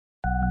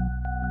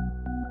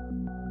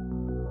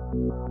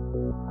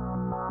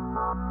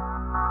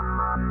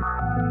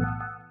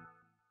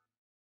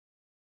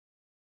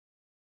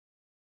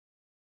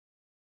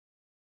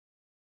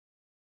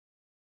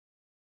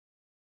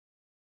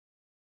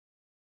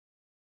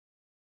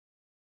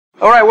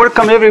All right,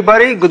 welcome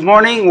everybody. Good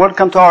morning.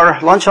 Welcome to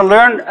our Lunch and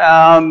Learn.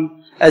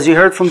 As you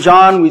heard from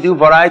John, we do a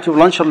variety of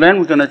Lunch and Learn.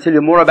 We're going to tell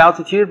you more about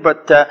it here,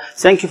 but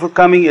thank you for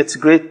coming. It's a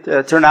great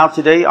turnout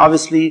today.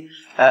 Obviously,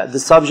 the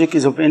subject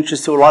is of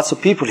interest to lots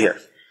of people here.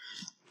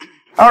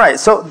 All right,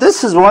 so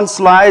this is one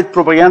slide,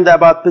 propaganda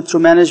about petro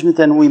management,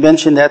 and we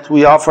mentioned that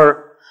we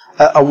offer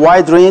a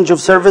wide range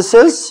of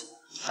services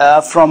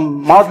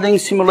from modeling,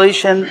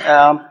 simulation,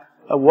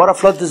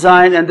 waterflood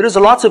design, and there is a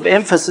lot of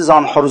emphasis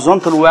on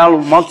horizontal well,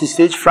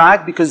 multi-stage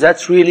frac, because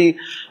that's really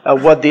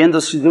what the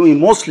industry is doing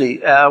mostly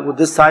with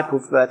this type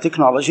of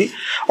technology.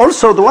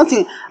 Also, the one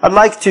thing I'd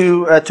like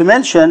to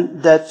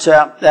mention that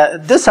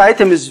this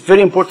item is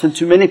very important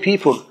to many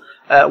people,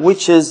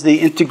 which is the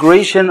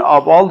integration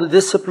of all the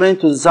discipline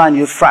to design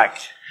your frac.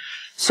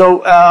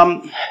 So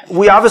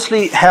we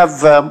obviously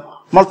have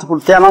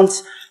multiple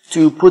talents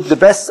to put the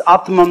best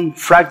optimum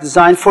frac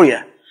design for you.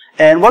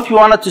 And what we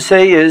wanted to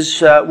say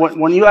is,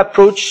 when you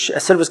approach a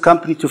service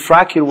company to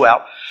frac your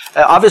well,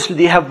 obviously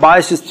they have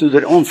biases to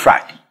their own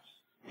frac.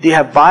 They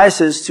have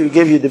biases to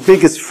give you the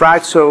biggest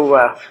frac,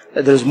 so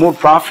there's more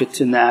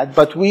profit in that.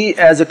 But we,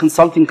 as a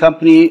consulting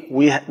company,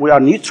 we are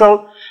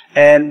neutral,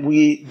 and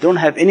we don't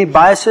have any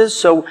biases,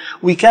 so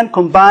we can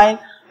combine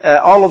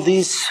all of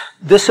these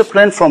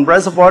disciplines from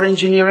reservoir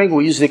engineering.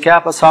 We use the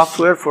KAPPA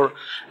software for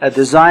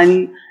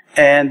designing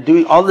and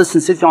doing all the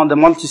sensitivity on the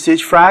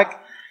multi-stage frac.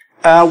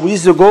 We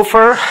use the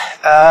Gohfer.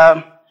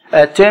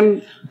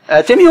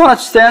 Tim, you want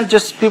to stand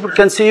just so people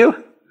can see you?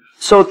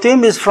 So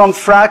Tim is from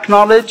frac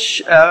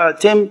knowledge.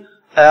 Tim,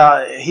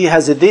 he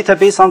has a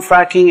database on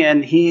fracking,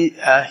 and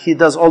he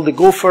does all the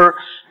Gohfer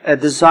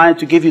design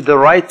to give you the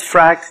right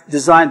frac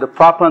design, the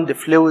proppant, the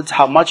fluids,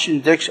 how much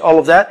injection, all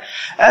of that.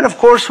 And of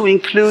course, we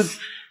include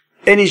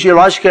any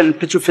geological and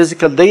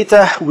petrophysical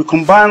data. We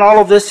combine all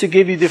of this to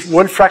give you the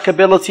well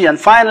frackability, and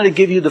finally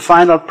give you the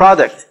final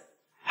product.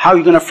 How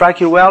you're going to frac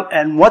your well,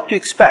 and what to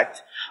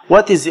expect.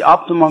 What is the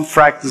optimum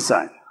frac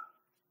design?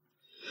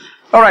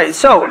 All right,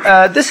 so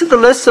this is the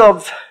list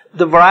of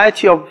the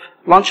variety of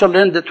Lunch and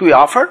Learn that we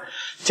offer.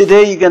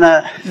 Today you're going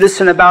to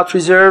listen about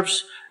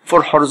reserves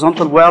for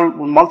horizontal well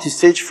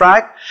multi-stage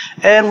frac,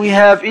 and we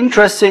have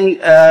interesting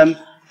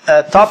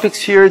topics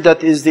here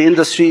that is the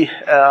industry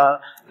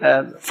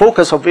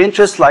focus of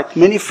interest, like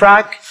mini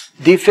frac,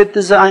 defit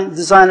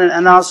design and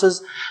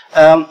analysis,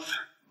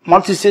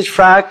 multi-stage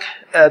frac,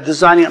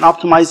 designing and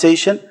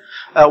optimization,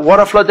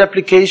 waterflood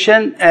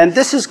application, and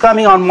this is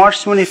coming on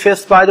March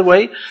 25th, by the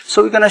way.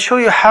 So we're going to show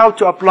you how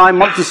to apply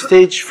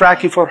multi-stage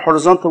fracking for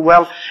horizontal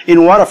well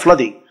in water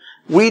flooding.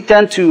 We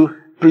tend to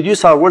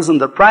produce our wells in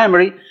the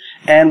primary,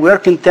 and we're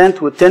content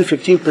with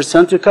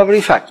 10-15% recovery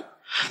factor.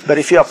 But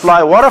if you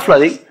apply water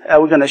flooding,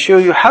 we're going to show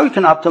you how you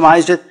can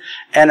optimize it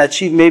and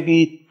achieve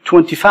maybe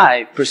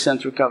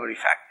 25% recovery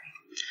factor.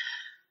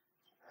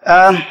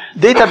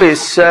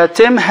 Database.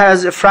 Tim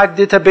has a frac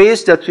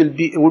database that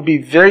will be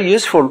very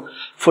useful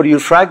for your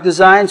frac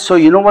design, so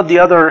you know what the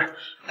other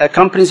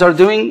companies are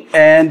doing,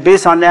 and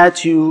based on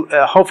that, you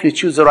hopefully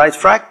choose the right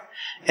frac.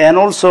 And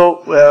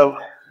also,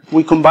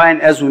 we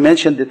combine, as we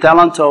mentioned, the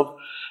talent of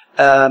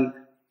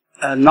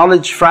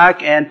knowledge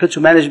frac and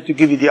petro management to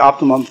give you the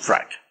optimum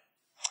frac.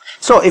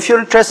 So, if you're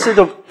interested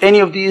in any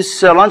of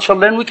these Lunch and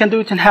Learn, we can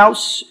do it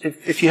in-house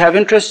if you have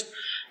interest,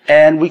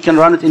 and we can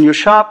run it in your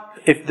shop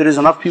if there is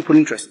enough people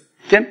interested.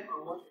 Tim?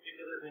 One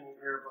particular thing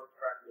here about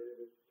frac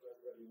database that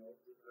everybody knows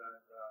is that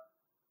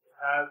it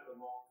has the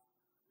most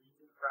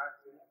recent fracs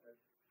in it. Like,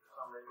 for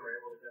some reason,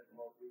 we're able to get the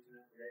most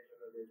recent information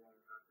that they want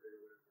to frac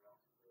database.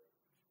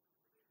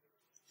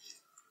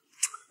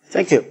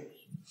 Thank you.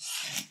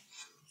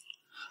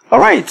 All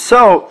right,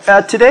 so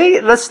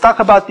today, let's talk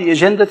about the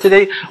agenda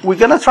today. We're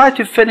going to try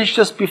to finish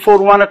just before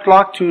 1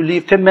 o'clock to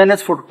leave 10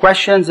 minutes for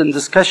questions and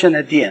discussion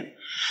at the end.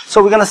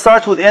 So we're going to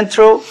start with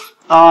intro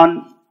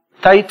on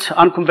tight,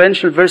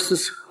 unconventional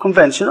versus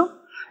conventional.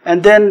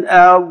 And then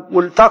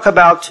we'll talk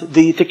about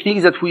the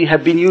techniques that we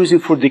have been using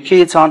for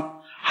decades on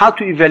how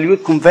to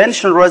evaluate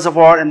conventional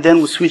reservoir, and then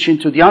we'll switch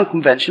into the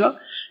unconventional,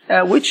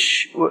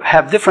 which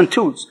have different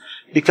tools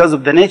because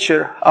of the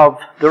nature of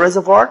the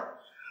reservoir.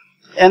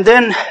 And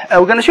then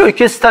we're going to show you a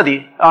case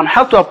study on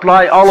how to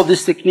apply all of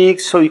these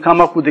techniques so you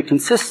come up with a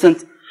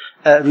consistent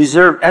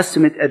reserve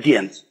estimate at the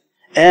end.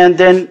 And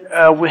then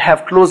we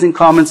have closing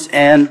comments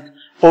and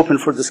open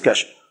for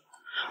discussion.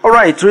 All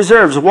right,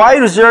 reserves. Why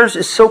reserves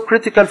is so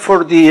critical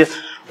for the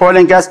oil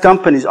and gas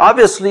companies?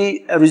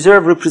 Obviously, a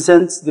reserve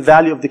represents the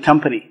value of the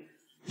company.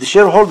 The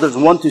shareholders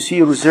want to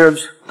see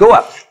reserves go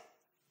up.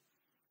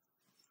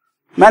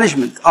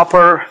 Management,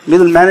 upper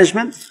middle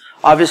management,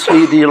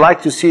 obviously they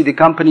like to see the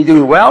company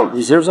doing well.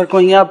 Reserves are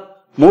going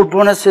up, more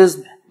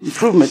bonuses,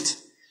 improvement.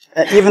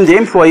 Even the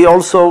employee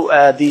also,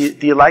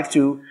 they like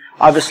to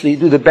obviously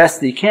do the best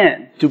they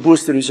can to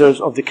boost the reserves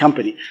of the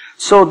company.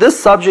 So this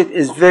subject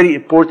is very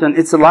important.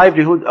 It's the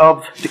livelihood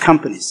of the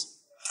companies.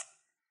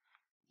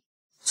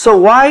 So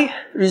why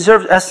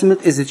reserve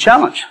estimate is a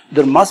challenge?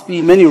 There must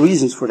be many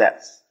reasons for that.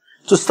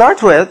 To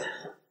start with,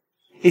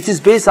 it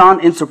is based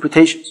on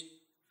interpretations.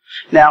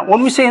 Now,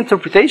 when we say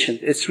interpretation,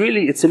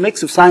 it's a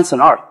mix of science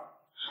and art.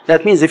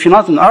 That means if you're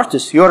not an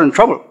artist, you're in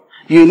trouble.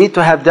 You need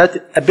to have that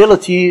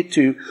ability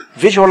to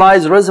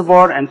visualize the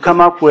reservoir and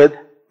come up with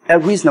a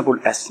reasonable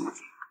estimate.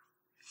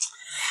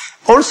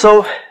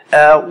 Also,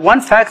 one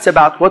fact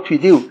about what we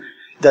do,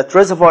 that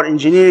reservoir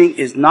engineering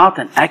is not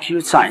an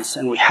accurate science,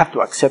 and we have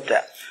to accept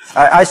that.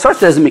 I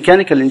started as a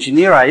mechanical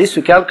engineer. I used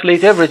to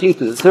calculate everything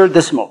to the third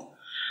decimal.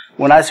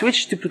 When I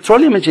switched to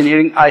petroleum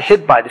engineering, I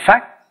hit by the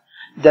fact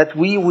that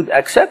we would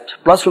accept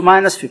plus or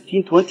minus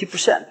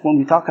 15-20% when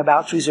we talk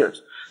about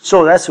reserves.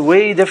 So that's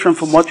way different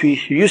from what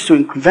we used to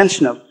in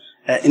conventional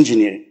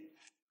engineering.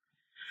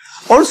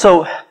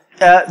 Also,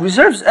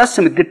 reserves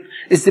estimate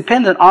is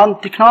dependent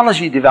on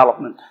technology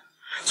development.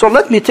 So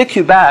let me take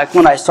you back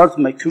when I started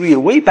my career,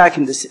 way back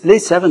in the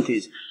late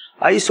 70s.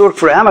 I used to work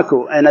for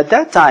Amoco, and at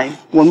that time,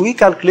 when we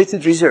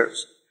calculated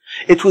reserves,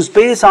 it was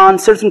based on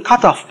certain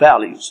cutoff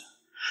values.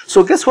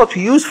 So guess what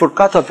we used for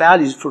cutoff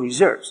values for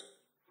reserves?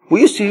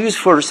 We used to use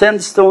for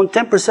sandstone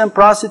 10%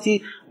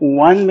 porosity,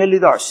 1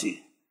 millidarcy.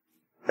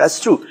 That's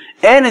true.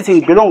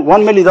 Anything below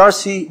 1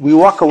 millidarcy, we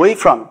walk away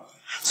from it.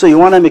 So you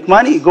want to make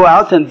money, go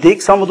out and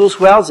dig some of those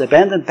wells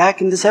abandoned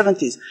back in the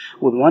 70s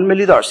with 1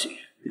 millidarcy.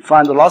 You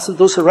find a lot of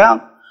those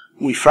around.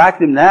 We frack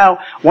them now.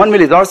 1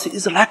 millidarcy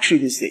is a luxury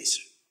these days.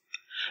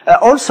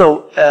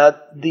 Also,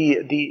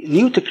 the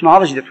new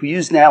technology that we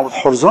use now with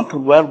horizontal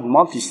well with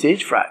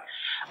multi-stage frac.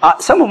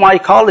 Some of my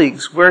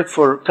colleagues worked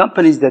for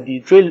companies that they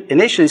drilled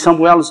initially some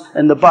wells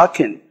in the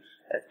Bakken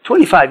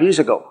 25 years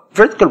ago.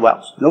 Vertical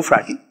wells, no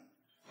fracking.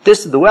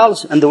 Tested the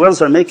wells, and the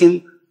wells are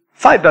making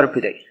 5 barrels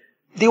per day.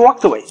 They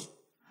walked away.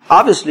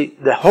 Obviously,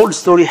 the whole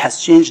story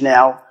has changed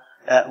now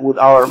with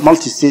our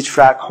multi-stage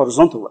frac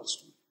horizontal wells.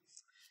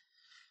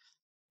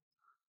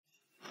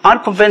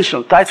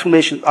 Unconventional tight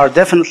formations are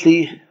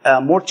definitely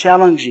more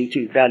challenging to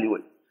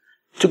evaluate.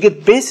 To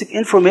get basic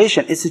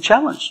information, it's a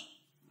challenge.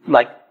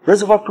 Like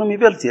reservoir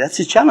permeability, that's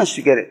a challenge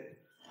to get it.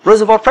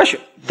 Reservoir pressure,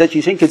 that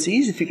you think it's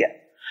easy to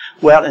get.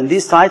 Well, in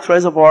these tight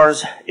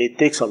reservoirs, it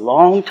takes a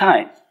long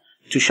time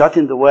to shut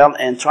in the well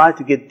and try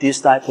to get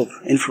this type of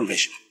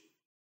information.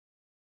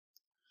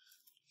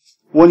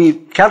 When you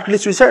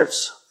calculate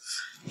reserves,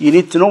 you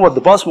need to know what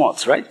the boss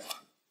wants, right?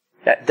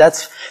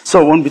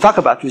 So when we talk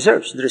about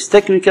reserves, there is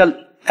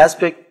technical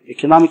aspect,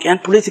 economic,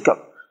 and political.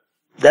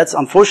 That's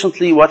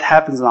unfortunately what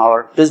happens in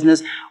our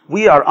business.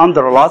 We are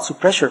under lots of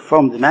pressure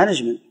from the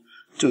management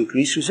to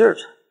increase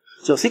reserves.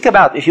 So think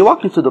about, if you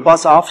walk into the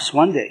boss office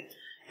one day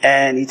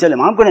and you tell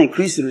him, I'm going to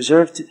increase the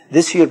reserve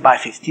this year by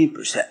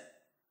 15%.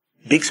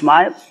 Big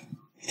smile,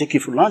 take you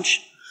for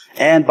lunch,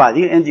 and by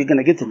the end you're going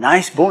to get a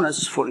nice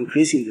bonus for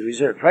increasing the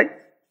reserve, right?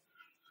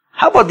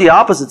 How about the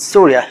opposite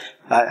story?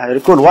 I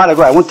recall a while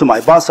ago I went to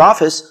my boss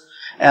office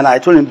and I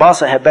told him,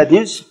 boss, I have bad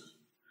news.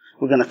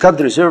 We're going to cut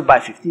the reserve by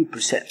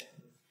 15%.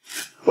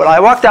 Well, I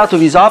walked out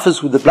of his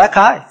office with a black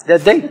eye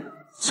that day.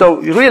 So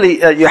really,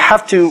 you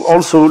have to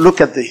also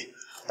look at the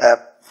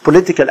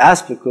political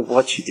aspect of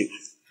what you do.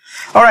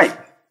 All right.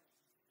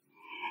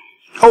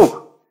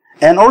 Oh,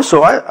 and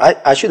also,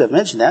 I should have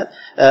mentioned that.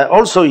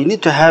 Also, you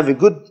need to have a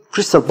good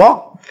crystal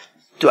ball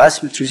to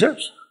estimate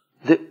reserves.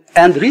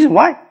 And the reason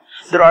why?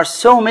 There are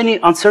so many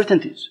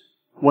uncertainties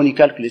when you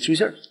calculate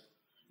reserves.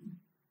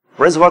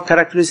 Reservoir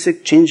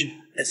characteristics change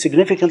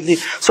significantly.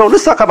 So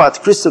let's talk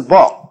about crystal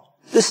ball.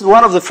 This is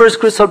one of the first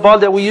crystal ball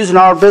that we use in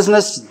our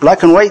business,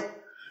 black and white.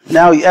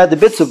 Now you add a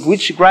bit of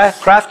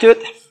witchcraft to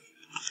it,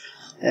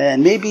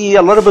 and maybe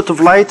a little bit of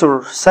light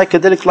or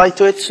psychedelic light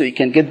to it so you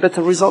can get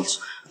better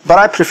results. But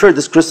I prefer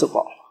this crystal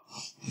ball.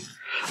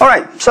 All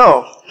right,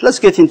 so let's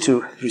get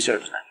into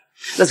reserves now.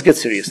 Let's get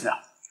serious now.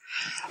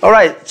 All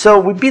right, so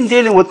we've been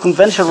dealing with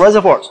conventional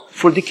reservoirs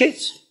for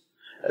decades.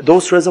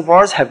 Those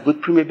reservoirs have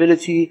good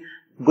permeability,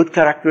 good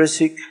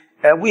characteristic.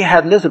 We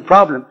had little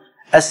problem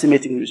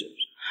estimating reserves.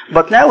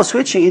 But now we're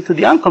switching into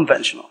the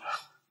unconventional,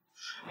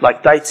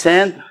 like tight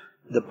sand,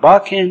 the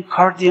Bakken,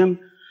 Cardium.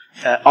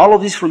 All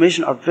of these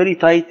formations are very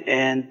tight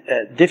and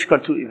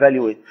difficult to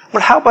evaluate.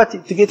 Well, how about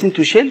to get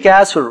into shale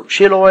gas or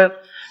shale oil,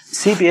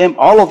 CBM?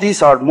 All of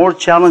these are more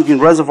challenging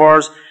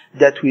reservoirs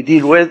that we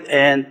deal with,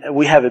 and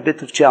we have a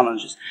bit of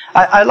challenges.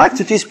 I like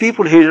to teach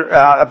people here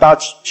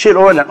about shale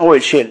oil and oil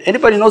shale.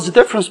 Anybody knows the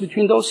difference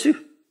between those two?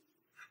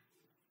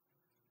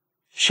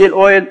 Shale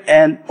oil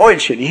and oil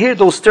shale. You hear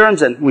those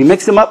terms and we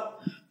mix them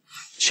up.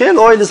 Shale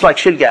oil is like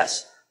shale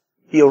gas.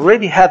 You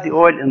already have the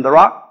oil in the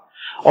rock.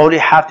 All you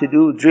have to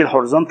do is drill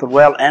horizontal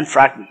well and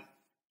frack them.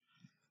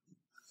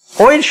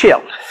 Oil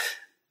shale,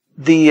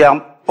 the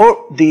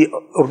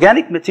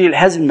organic material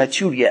hasn't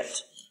matured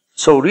yet.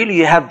 So really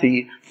you have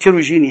the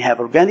kerosene, you have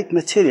organic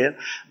material,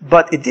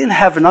 but it didn't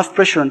have enough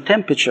pressure and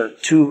temperature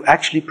to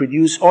actually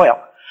produce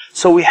oil.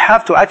 So we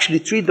have to actually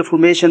treat the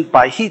formation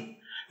by heat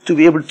to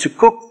be able to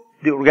cook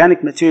the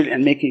organic material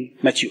and make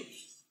it mature.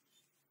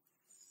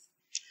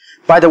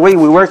 By the way,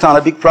 we worked on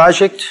a big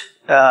project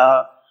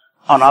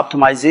on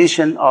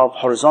optimization of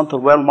horizontal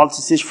well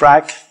multi-stage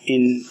frac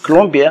in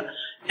Colombia,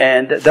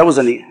 and that was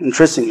an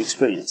interesting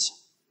experience.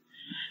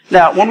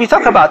 Now, when we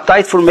talk about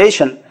tight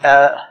formation,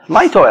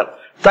 light oil,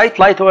 tight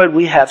light oil,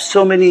 we have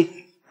so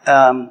many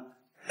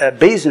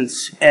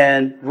basins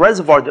and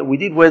reservoirs that we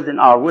deal with in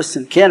our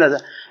Western Canada.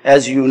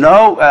 As you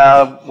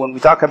know, when we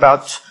talk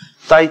about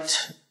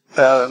tight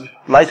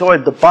light oil,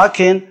 the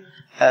Bakken,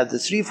 the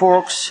Three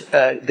Forks,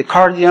 the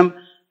Cardium,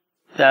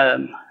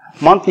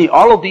 Montney,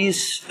 all of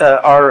these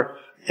are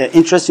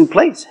interesting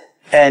plays.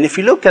 And if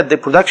you look at the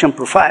production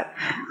profile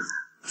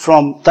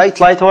from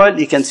tight light oil,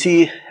 you can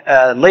see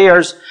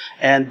layers,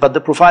 but the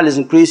profile is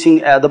increasing.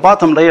 The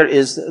bottom layer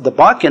is the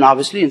Bakken,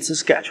 obviously, in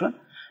Saskatchewan.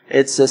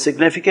 It's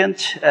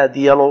significant. The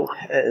yellow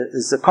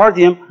is the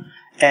Cardium,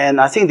 and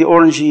I think the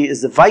orangey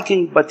is the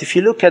Viking. But if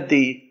you look at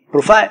the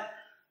profile,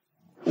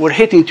 we're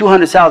hitting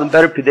 200,000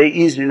 barrels per day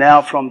easily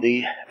now from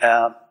the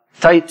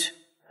tight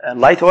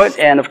light oil,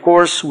 and of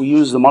course we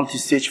use the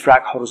multi-stage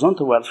frac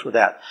horizontal wells for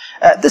that.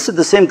 This is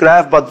the same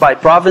graph, but by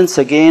province.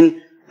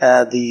 Again,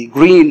 the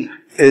green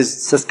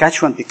is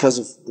Saskatchewan because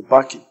of the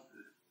Bakken.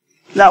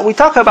 Now we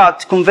talk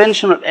about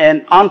conventional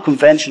and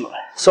unconventional.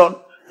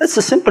 So it's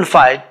a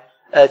simplified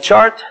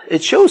chart.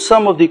 It shows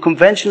some of the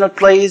conventional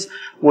plays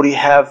where you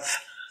have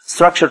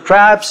structured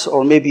traps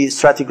or maybe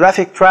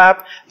stratigraphic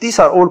trap. These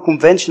are all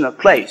conventional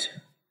plays.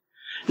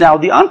 Now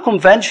the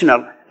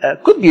unconventional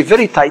could be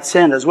very tight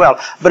sand as well,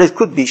 but it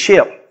could be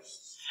shale.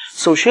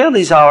 So shale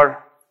is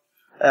our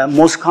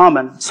most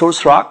common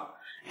source rock,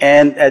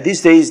 and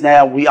these days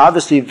now we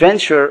obviously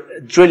venture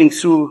drilling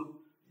through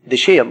the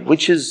shale,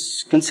 which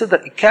is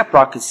considered a cap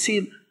rock. It's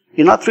sealed.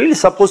 You're not really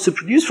supposed to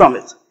produce from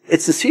it.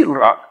 It's a sealed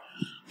rock.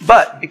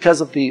 But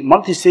because of the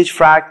multi-stage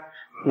frac,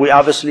 we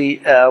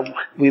obviously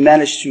we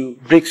managed to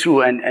break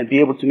through and be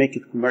able to make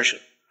it commercial.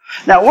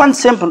 Now, one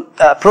simple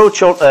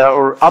approach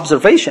or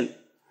observation: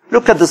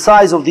 look at the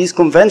size of these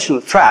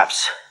conventional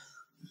traps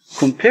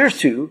compared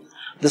to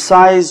the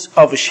size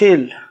of a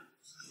shale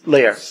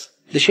layer.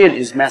 The shale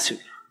is massive.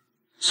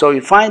 So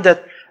you find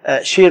that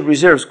shale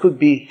reserves could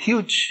be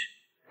huge.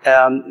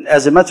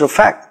 As a matter of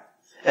fact,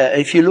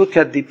 if you look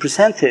at the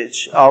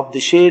percentage of the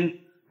shale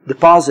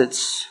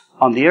deposits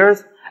on the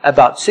earth,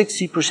 about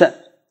 60%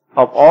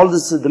 of all the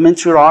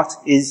sedimentary rocks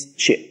is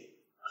shale.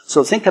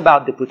 So think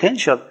about the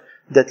potential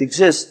that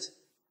exists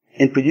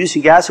in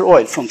producing gas or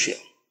oil from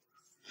shale.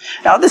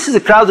 Now, this is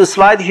a crowded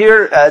slide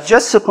here,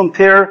 just to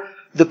compare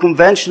the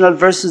conventional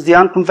versus the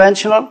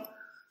unconventional.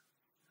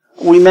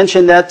 We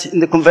mentioned that in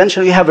the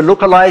conventional you have a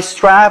localized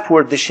trap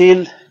where the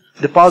shale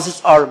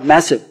deposits are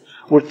massive.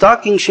 We're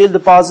talking shale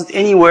deposits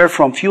anywhere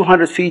from few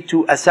hundred feet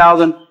to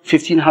 1,000,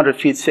 1,500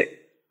 feet thick.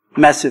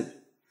 Massive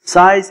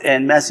size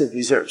and massive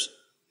reserves.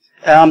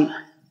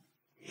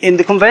 In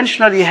the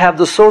conventional, you have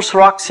the source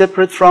rock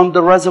separate from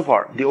the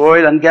reservoir. The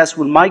oil and gas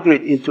will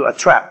migrate into a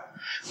trap,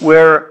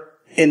 where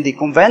in the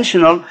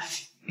conventional,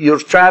 your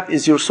trap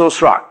is your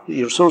source rock.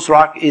 Your source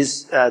rock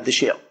is the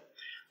shale.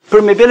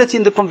 Permeability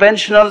in the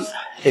conventional,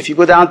 if you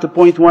go down to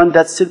 0.1,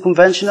 that's still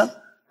conventional.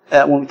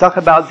 When we talk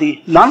about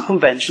the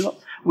non-conventional,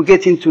 we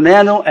get into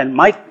nano and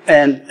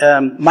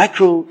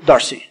micro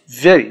darcy.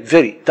 Very,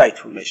 very tight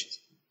formations.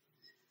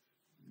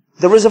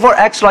 The reservoir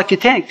acts like a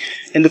tank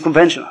in the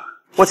conventional.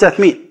 What's that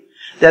mean?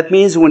 That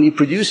means when you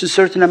produce a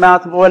certain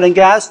amount of oil and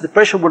gas, the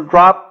pressure will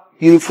drop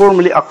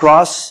uniformly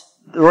across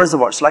the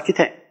reservoirs like a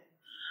tank.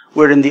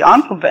 Where in the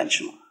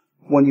unconventional,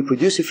 when you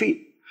produce a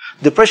feed,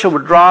 the pressure will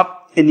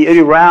drop in the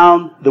area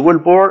around the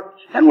wellbore,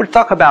 and we'll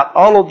talk about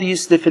all of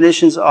these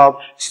definitions of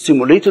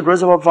stimulated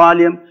reservoir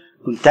volume,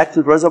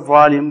 contacted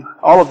reservoir volume,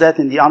 all of that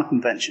in the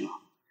unconventional.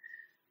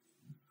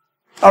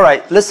 All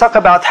right, let's talk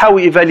about how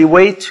we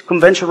evaluate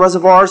conventional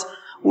reservoirs.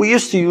 We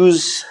used to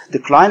use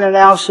decline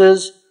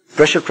analysis,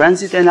 pressure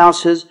transit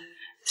analysis.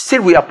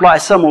 Still, we apply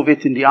some of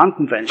it in the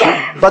unconventional.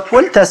 But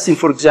well testing,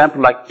 for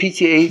example, like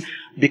PTA,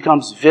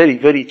 becomes very,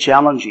 very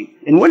challenging.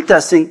 In well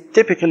testing,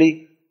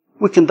 typically,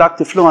 we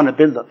conduct a flow and a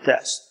buildup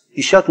test.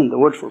 You shut in the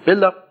well for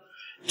buildup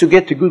to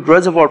get to good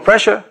reservoir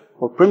pressure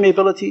or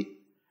permeability.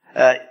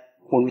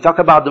 When we talk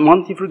about the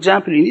Montney, for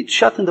example, you need to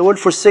shut in the well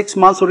for 6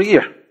 months or a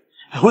year.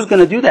 Who's going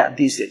to do that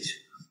these days?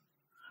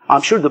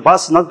 I'm sure the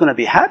boss is not going to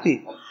be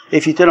happy.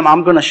 If you tell him,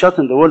 I'm going to shut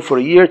in the well for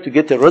a year to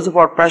get the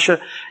reservoir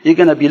pressure, you're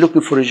going to be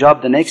looking for a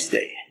job the next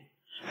day.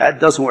 That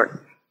doesn't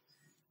work.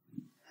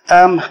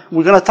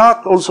 We're going to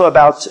talk also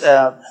about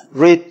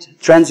rate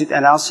transit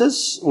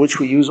analysis, which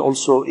we use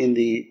also in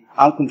the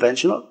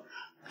unconventional.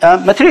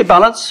 Material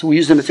balance, we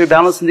use the material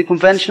balance in the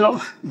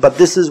conventional, but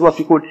this is what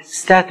we call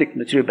static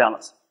material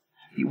balance.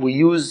 We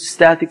use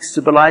static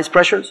stabilized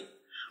pressures.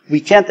 We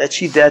can't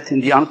achieve that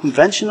in the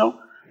unconventional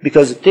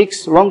because it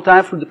takes a long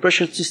time for the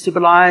pressure to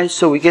stabilize,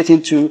 so we get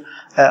into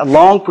a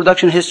long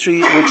production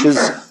history, which is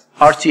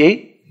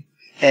RTA,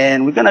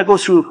 and we're going to go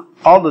through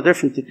all the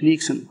different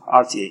techniques in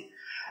RTA.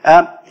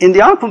 In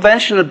the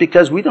unconventional,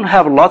 because we don't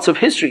have lots of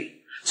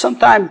history,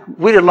 sometimes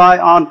we rely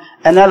on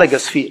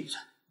analogous fields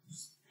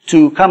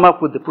to come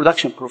up with the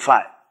production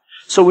profile.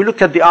 So we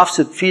look at the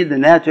offset field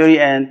in that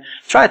area and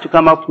try to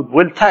come up with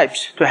well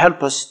types to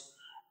help us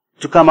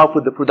to come up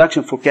with the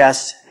production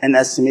forecast and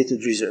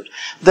estimated reserves.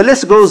 The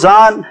list goes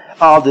on,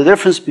 the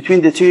difference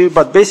between the two,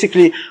 but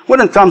basically, when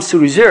it comes to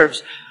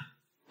reserves,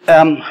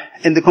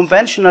 in the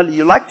conventional,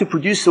 you like to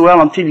produce the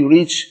well until you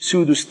reach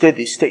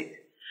pseudo-steady state.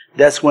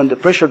 That's when the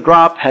pressure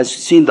drop has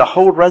seen the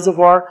whole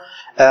reservoir.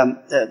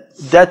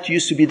 That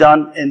used to be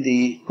done in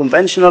the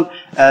conventional.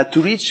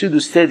 To reach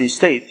pseudo-steady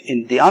state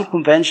in the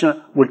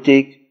unconventional will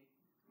take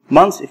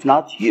months, if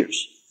not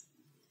years.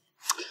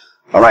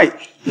 All right.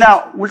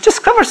 Now, we'll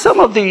just cover some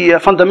of the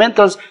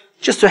fundamentals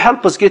just to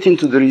help us get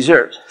into the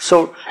reserves.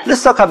 So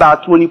let's talk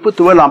about when you put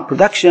the well on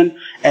production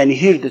and you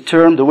hear the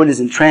term the well is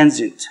in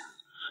transient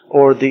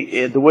or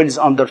the well is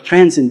under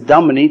transient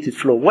dominated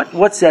flow.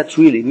 What's that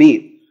really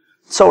mean?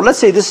 So let's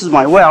say this is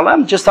my well.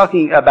 I'm just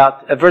talking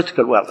about a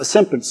vertical well, a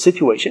simple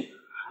situation.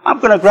 I'm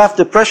going to graph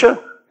the pressure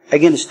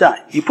against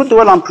time. You put the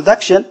well on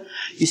production,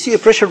 you see a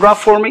pressure drop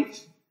forming,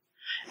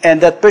 and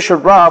that pressure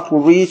drop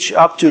will reach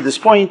up to this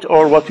point,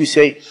 or what we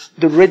say,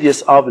 the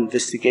radius of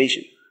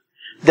investigation.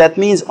 That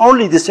means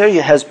only this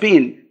area has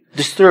been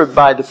disturbed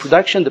by the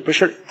production, the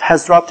pressure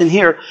has dropped in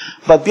here,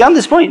 but beyond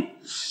this point,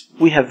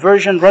 we have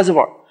virgin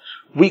reservoir.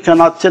 We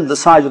cannot tell the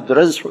size of the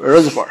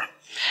reservoir.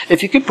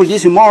 If you keep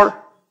producing more,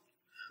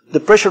 the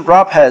pressure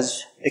drop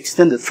has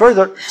extended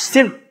further,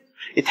 still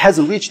it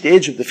hasn't reached the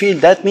edge of the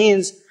field. That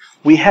means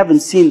we haven't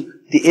seen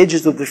the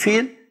edges of the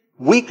field.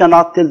 We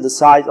cannot tell the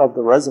size of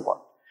the reservoir.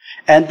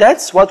 And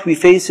that's what we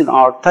face in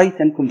our tight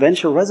and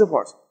conventional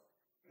reservoirs.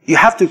 You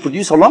have to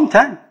produce a long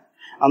time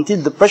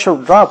until the pressure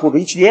drop will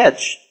reach the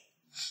edge.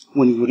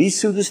 When we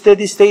reach to the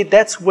steady state,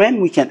 that's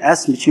when we can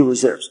estimate your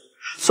reserves.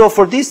 So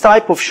for this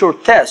type of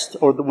short test,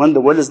 or when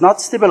the well is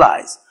not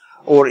stabilized,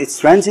 or it's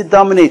transit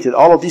dominated,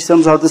 all of these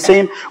terms are the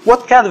same,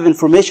 what kind of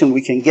information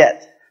we can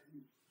get?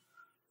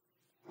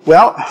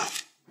 Well,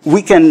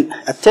 we can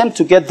attempt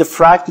to get the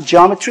frac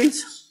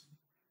geometries.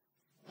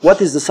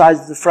 What is the size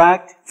of the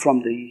frac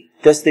from the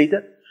test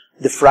data?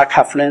 The frac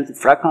half length, the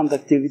frac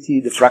conductivity,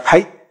 the frac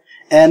height.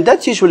 And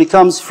that usually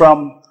comes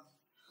from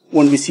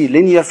when we see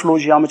linear flow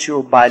geometry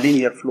or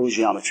bilinear flow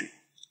geometry.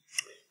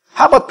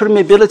 How about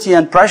permeability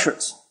and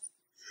pressures?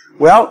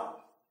 Well,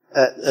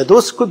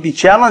 those could be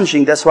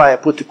challenging. That's why I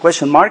put the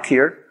question mark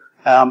here.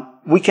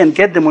 We can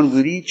get them when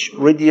we reach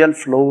radial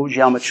flow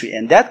geometry,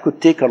 and that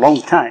could take a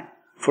long time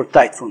for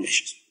tight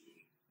formations.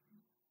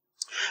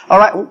 All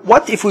right,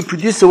 what if we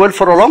produce the well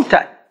for a long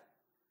time?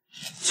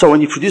 So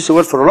when you produce the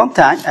well for a long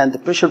time and the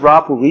pressure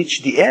drop will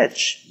reach the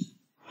edge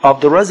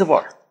of the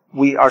reservoir,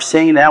 we are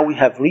saying now we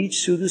have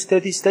reached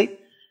pseudo-steady state,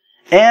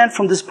 and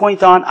from this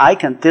point on, I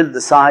can tell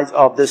the size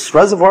of this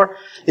reservoir.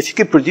 If you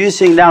keep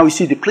producing, now we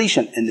see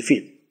depletion in the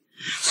field.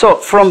 So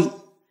from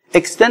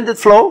extended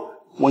flow,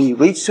 when you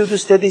reach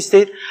pseudo-steady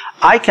state,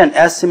 I can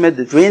estimate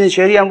the drainage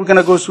area, and we're going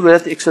to go through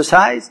that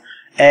exercise,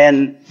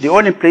 and the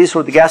oil in place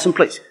or the gas in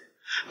place.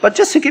 But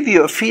just to give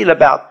you a feel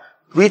about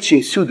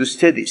reaching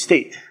pseudo-steady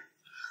state,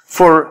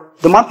 for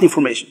the monthly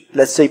information,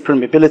 let's say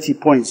permeability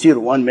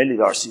 0.01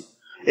 millidarcy,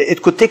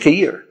 it could take a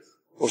year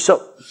or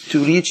so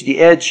to reach the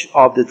edge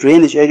of the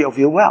drainage area of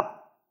your well.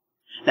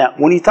 Now,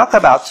 when you talk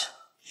about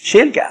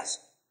shale gas,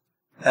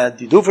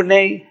 the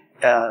Duvernay,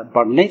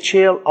 Barnett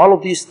Shale, all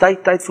of these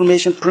tight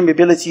formation,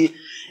 permeability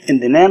in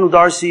the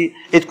nanodarcy,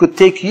 it could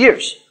take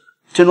years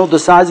to know the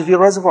size of your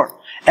reservoir.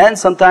 And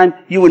sometimes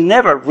you will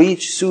never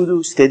reach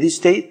pseudo-steady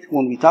state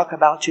when we talk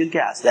about shale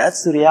gas.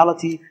 That's the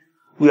reality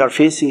we are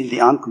facing in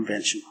the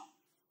unconventional.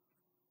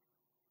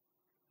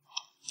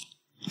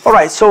 All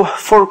right, so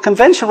for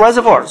conventional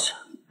reservoirs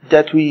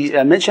that we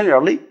mentioned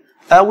earlier,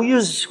 we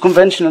use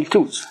conventional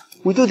tools.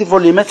 We do the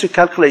volumetric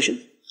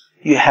calculation.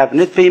 You have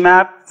net pay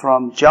map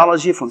from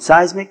geology, from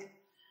seismic.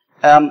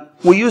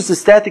 We use the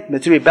static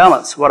material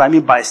balance. What I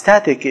mean by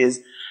static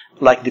is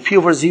like the P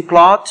over Z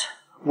plot,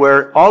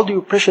 where all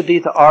the pressure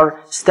data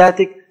are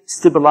static,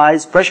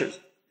 stabilized pressures.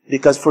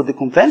 Because for the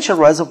conventional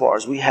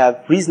reservoirs, we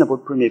have reasonable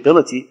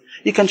permeability.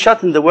 You can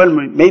shut in the well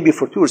maybe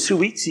for 2 or 3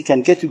 weeks, you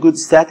can get a good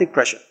static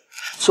pressure.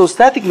 So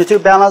static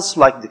material balance,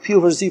 like the P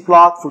over Z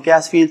plot for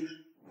gas field,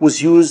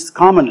 was used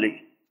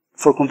commonly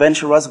for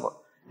conventional reservoir.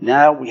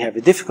 Now we have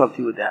a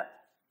difficulty with that.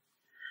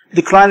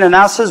 Decline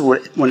analysis,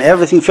 when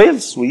everything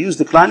fails, we use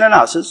decline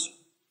analysis.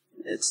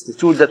 It's the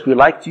tool that we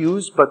like to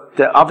use, but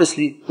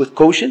obviously with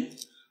caution,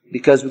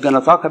 because we're going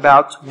to talk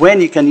about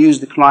when you can use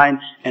decline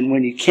and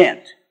when you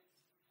can't.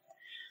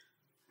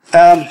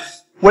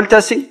 Well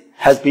testing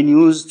has been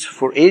used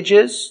for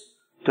ages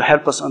to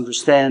help us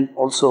understand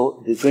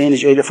also the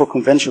drainage area for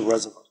conventional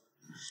reservoirs.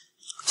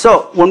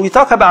 So when we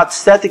talk about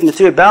static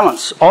material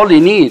balance, all you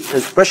need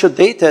is pressure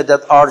data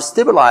that are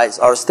stabilized,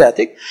 are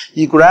static.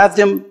 You graph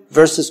them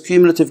versus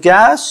cumulative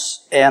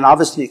gas and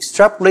obviously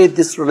extrapolate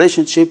this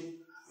relationship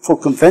for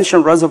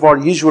conventional reservoir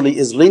usually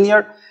is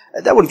linear.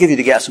 That will give you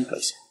the gas in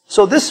place.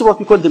 So this is what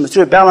we call the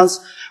material balance.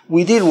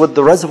 We deal with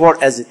the reservoir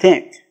as a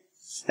tank.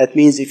 That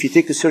means if you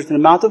take a certain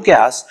amount of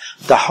gas,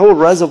 the whole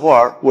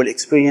reservoir will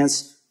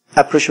experience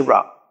a pressure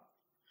drop.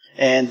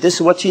 And this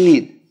is what you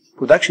need,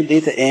 production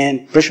data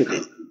and pressure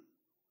data.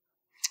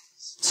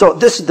 So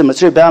this is the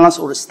material balance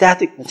or the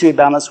static material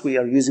balance we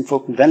are using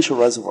for conventional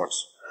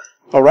reservoirs.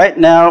 All right,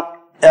 now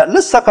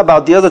let's talk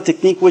about the other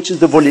technique, which is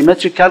the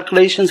volumetric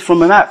calculations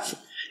from a map.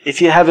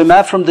 If you have a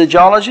map from the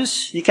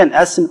geologist, you can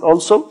estimate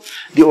also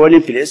the oil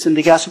in place and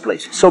the gas in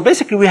place. So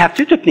basically, we have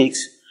two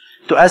techniques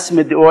to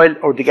estimate the oil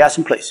or the gas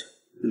in place: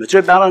 the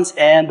material balance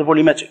and the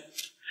volumetric.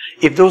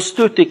 If those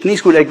two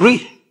techniques will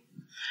agree,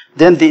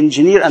 then the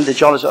engineer and the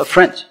geologist are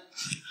friends.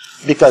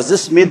 Because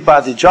this is made by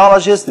the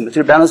geologist, the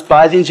material balance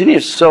by the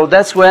engineers. So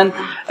that's when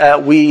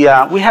we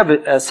have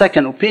a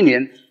second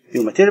opinion,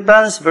 your material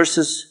balance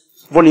versus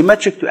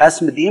volumetric to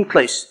estimate the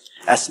in-place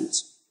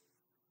estimates.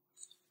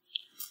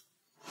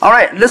 All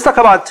right, let's talk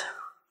about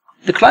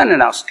decline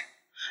analysis.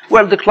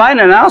 Well, decline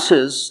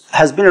analysis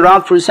has been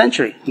around for a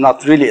century.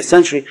 Not really a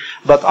century,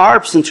 but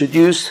ARPS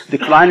introduced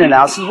decline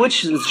analysis,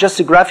 which is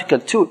just a graphical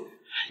tool.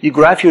 You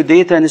graph your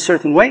data in a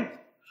certain way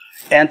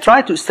and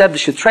try to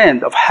establish a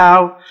trend of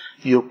how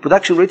your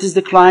production rate is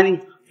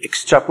declining,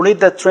 extrapolate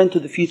that trend to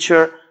the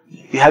future,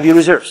 you have your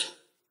reserves.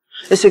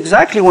 It's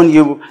exactly when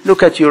you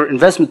look at your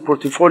investment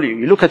portfolio,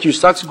 you look at your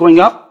stocks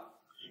going up,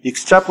 you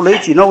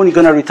extrapolate, you know when you're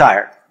going to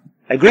retire.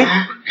 Agree?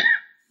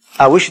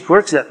 I wish it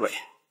works that way.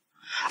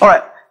 All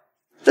right,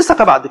 let's talk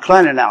about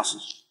decline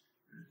analysis.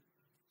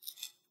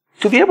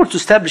 To be able to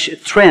establish a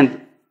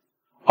trend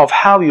of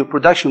how your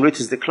production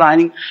rate is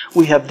declining,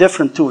 we have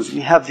different tools.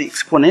 We have the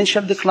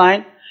exponential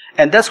decline,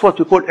 and that's what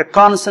we call a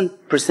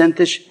constant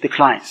percentage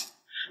decline.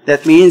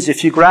 That means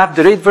if you graph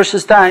the rate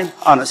versus time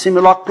on a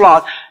semi-log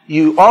plot,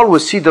 you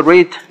always see the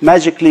rate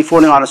magically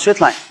falling on a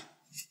straight line.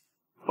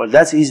 Well,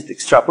 that's easy to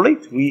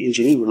extrapolate. We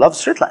engineers, we love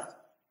straight line.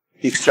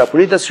 You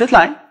extrapolate that straight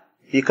line,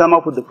 you come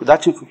up with the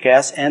production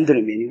forecast and the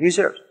remaining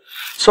reserves.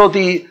 So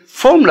the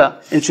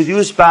formula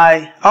introduced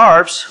by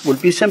ARPS will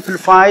be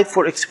simplified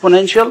for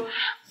exponential.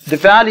 The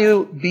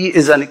value B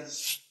is an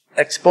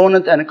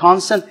exponent and a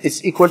constant.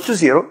 It's equal to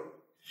 0.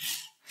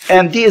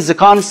 And D is the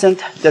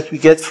constant that we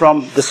get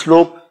from the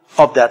slope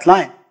of that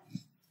line.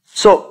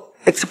 So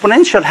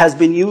exponential has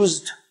been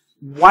used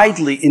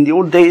widely in the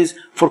old days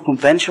for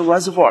conventional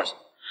reservoirs.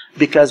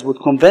 Because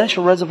with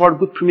conventional reservoir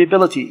good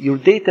permeability, your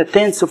data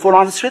tends to fall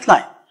on a straight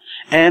line.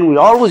 And we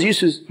always used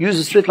to use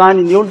a straight line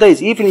in the old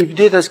days. Even if your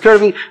data is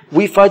curving,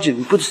 we fudge it.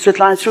 We put a straight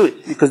line through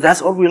it. Because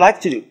that's all we like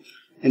to do.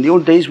 In the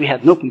old days, we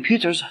had no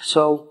computers.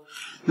 So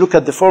look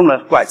at the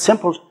formula, quite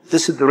simple.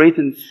 This is the rate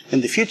in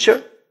the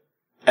future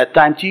at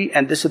time t,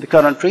 and this is the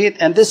current rate,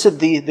 and this is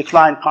the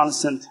decline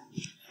constant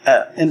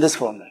in this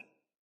formula.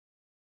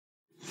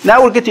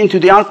 Now we'll get into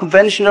the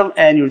unconventional,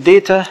 and your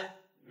data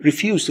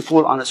refuse to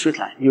fall on a straight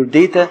line. Your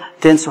data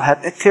tends to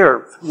have a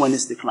curve when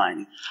it's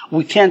declining.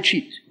 We can't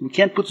cheat. We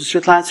can't put a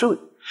straight line through it.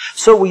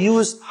 So we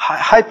use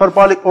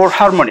hyperbolic or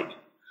harmonic.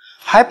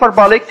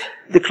 Hyperbolic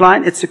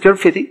decline, it's a curve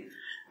fitting,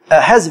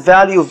 has a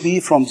value of B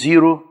from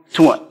 0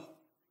 to 1.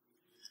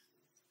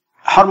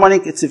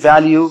 Harmonic, it's a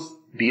value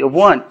B of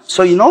 1.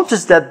 So you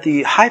notice that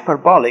the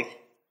hyperbolic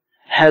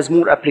has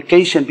more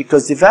application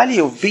because the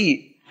value of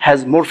B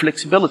has more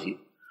flexibility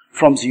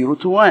from 0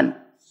 to 1.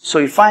 So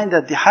you find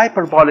that the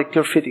hyperbolic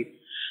curve fitting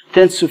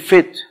tends to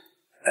fit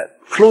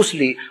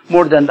closely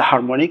more than the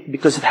harmonic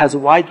because it has a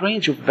wide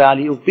range of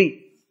value of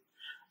B.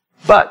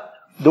 But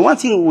the one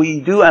thing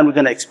we do, and we're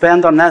going to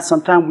expand on that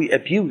sometime, we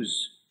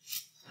abuse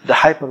the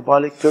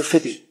hyperbolic curve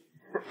fitting.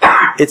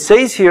 It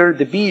says here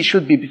the B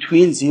should be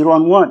between 0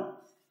 and 1.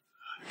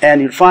 And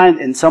you'll find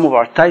in some of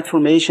our tight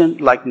formation,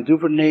 like the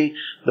Duvernay,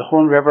 the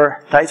Horn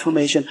River tight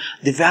formation,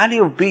 the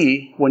value of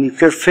B, when you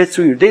curve fit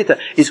through your data,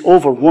 is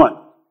over 1.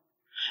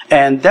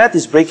 And that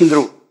is breaking the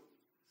rule.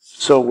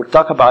 So we'll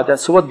talk about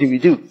that. So what do we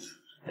do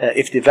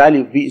if the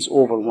value of B is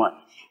over 1?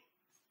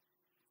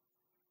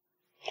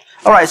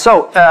 All right,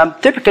 so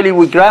typically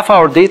we graph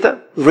our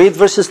data, rate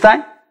versus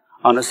time,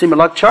 on a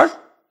semi-log chart,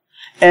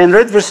 and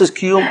rate versus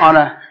QM on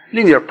a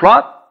linear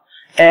plot.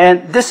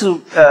 And this is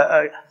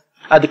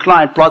a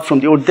decline plot from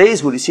the old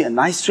days where you see a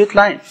nice straight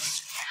line.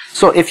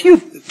 So if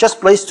you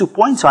just place 2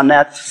 points on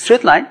that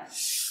straight line,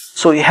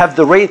 so you have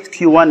the rate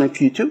Q1 and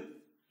Q2,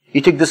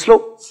 you take the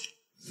slope.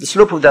 The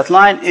slope of that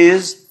line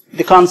is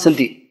the constant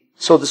D.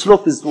 So the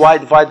slope is y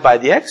divided by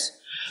the x.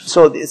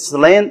 So it's the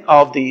length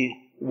of the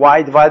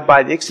y divided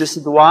by the x. This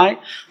is the y,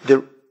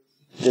 the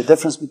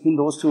difference between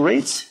those two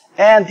rates,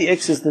 and the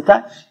x is the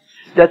time.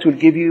 That will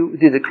give you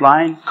the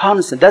decline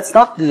constant. That's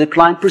not the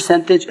decline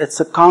percentage, it's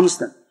a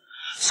constant.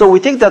 So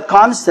we take that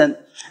constant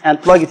and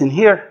plug it in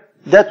here.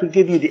 That will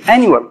give you the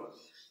annual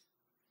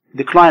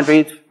decline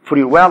rate for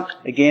your well.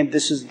 Again,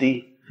 this is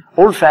the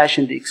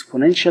old-fashioned, the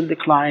exponential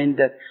decline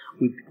that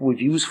we've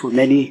used for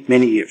many,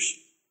 many years.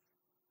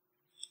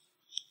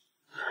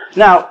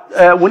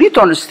 Now, we need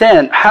to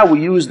understand how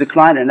we use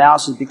decline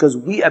analysis because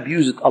we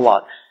abuse it a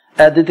lot.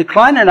 The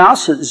decline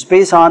analysis is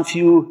based on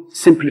few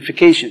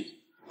simplifications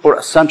or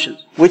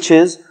assumptions, which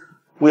is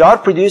we are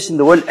producing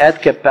the well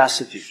at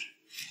capacity.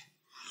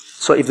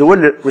 So if the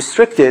well is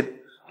restricted,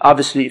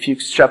 obviously if you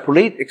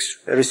extrapolate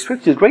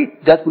restricted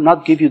rate, that will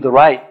not give you the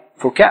right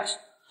forecast.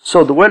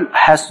 So the well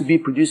has to be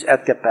produced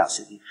at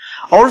capacity.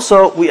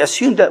 Also, we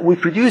assume that we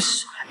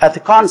produce at a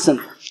constant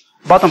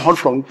bottom hole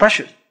flowing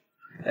pressure.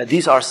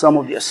 These are some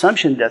of the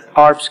assumptions that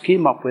ARPS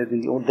came up with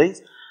in the old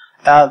days.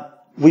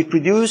 We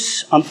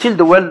produce until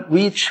the well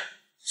reach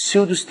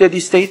pseudo-steady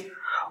state,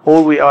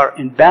 or we are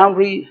in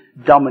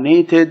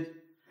boundary-dominated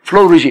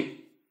flow regime.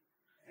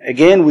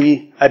 Again,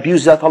 we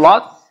abuse that a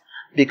lot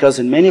because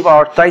in many of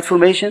our tight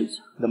formations,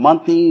 the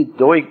Montney,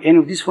 Doig, any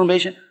of these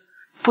formations,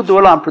 put the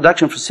well on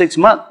production for 6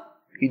 months,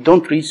 you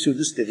don't reach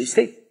pseudo-steady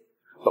state.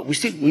 But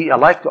we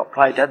like to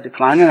apply that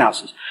decline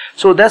analysis.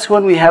 So that's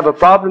when we have a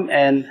problem,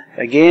 and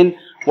again,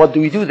 what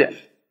do we do then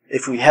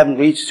if we haven't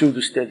reached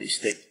pseudo-steady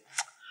state?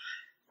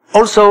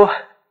 Also,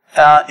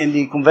 in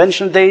the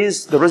conventional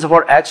days, the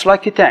reservoir acts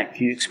like a tank.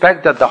 You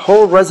expect that the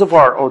whole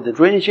reservoir or the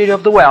drainage area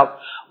of the well,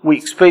 we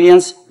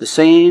experience the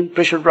same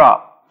pressure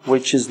drop,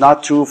 which is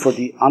not true for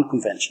the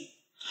unconventional.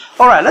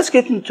 All right, let's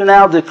get into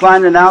now the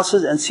decline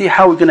analysis and see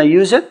how we're going to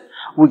use it.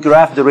 We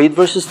graph the rate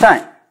versus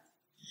time.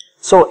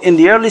 So in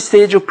the early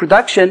stage of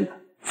production,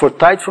 for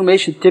tight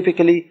formation,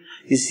 typically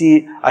you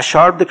see a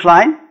sharp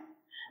decline,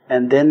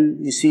 and then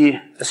you see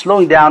a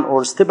slowing down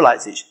or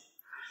stabilization.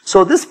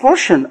 So this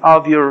portion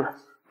of your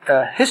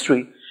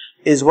history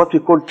is what we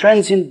call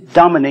transient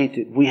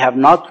dominated. We have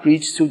not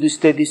reached to the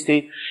steady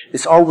state.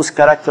 It's always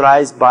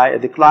characterized by a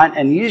decline,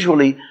 and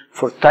usually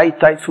for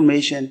tight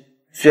formation,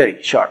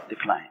 very sharp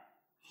decline.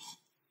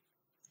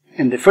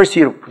 In the first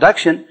year of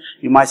production,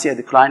 you might see a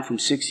decline from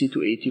 60 to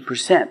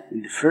 80%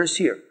 in the first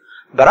year.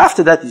 But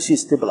after that, you see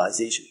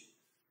stabilization.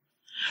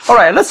 All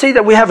right, let's say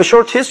that we have a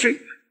short history.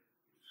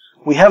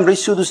 We haven't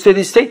reached to the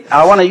steady state.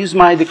 I want to use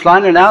my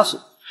decline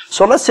analysis.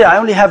 So let's say I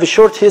only have a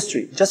short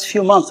history, just a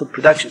few months of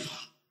production.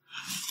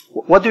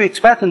 What do you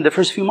expect in the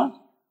first few months?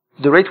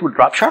 The rate will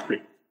drop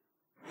sharply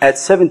at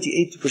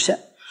 70, 80%.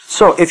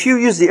 So if you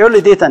use the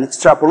early data and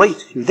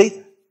extrapolate your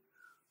data,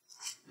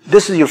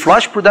 this is your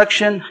flush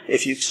production.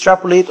 If you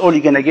extrapolate, all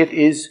you're going to get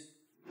is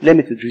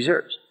limited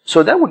reserves.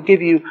 So that would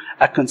give you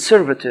a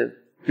conservative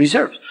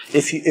reserves.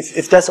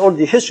 If that's all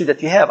the history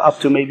that you have up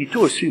to maybe 2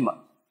 or 3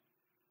 months.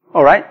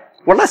 All right?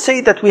 Well, let's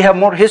say that we have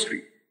more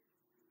history.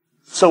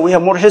 So we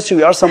have more history.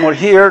 We are somewhere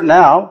here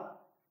now.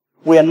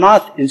 We are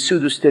not in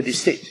pseudo-steady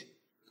state.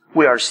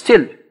 We are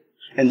still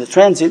in the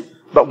transit,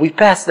 but we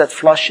passed that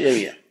flush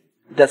area,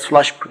 that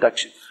flush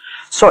production.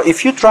 So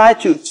if you try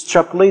to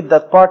extrapolate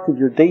that part of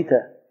your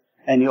data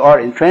and you are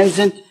in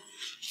transit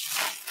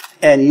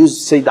and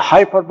use, say, the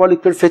high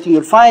parabolic curve fitting,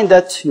 you'll find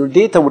that your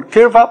data will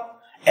curve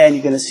up and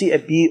you're going to see a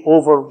B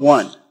over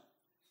 1.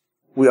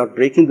 We are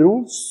breaking the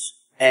rules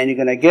and you're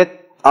going to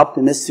get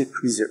optimistic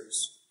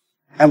reserves.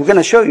 And we're going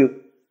to show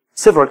you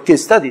several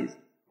case studies.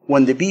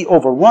 When the B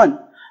over 1,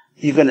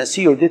 you're going to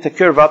see your data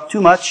curve up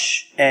too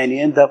much and you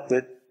end up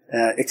with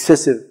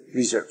excessive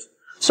reserves.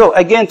 So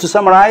again, to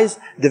summarize,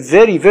 the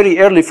very, very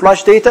early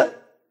flush data,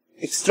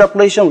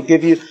 extrapolation will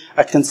give you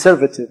a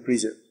conservative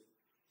reserve.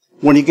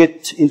 When you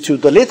get into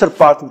the later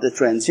part of the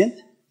transient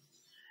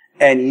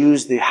and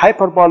use the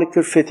hyperbolic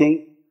curve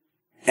fitting,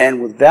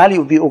 and with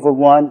value of B over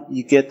 1,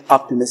 you get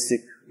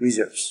optimistic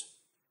reserves.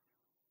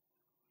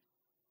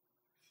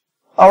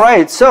 All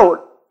right,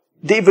 so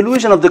the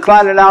evolution of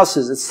decline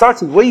analysis, it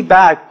started way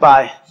back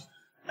by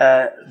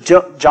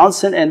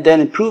Johnson and then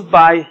improved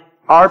by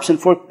ARPS in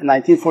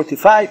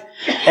 1945.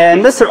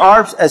 And Mr.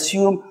 ARPS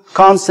assumed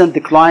constant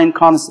decline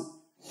constant.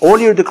 All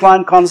your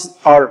decline constants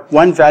are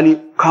one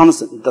value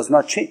constant. It does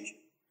not change.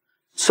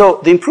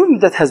 So the improvement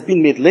that has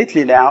been made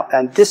lately now,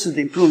 and this is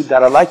the improvement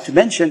that I'd like to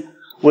mention,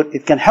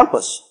 it can help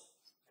us.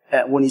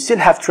 When you still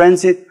have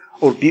transit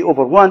or B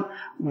over 1,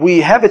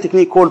 we have a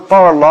technique called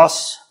power law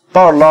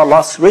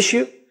loss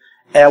ratio.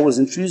 It was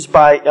introduced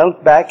by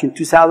Elk back in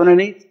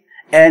 2008.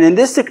 And in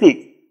this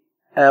technique,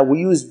 we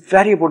use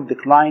variable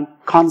decline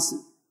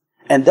constant.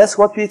 And that's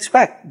what we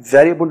expect,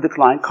 variable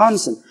decline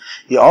constant.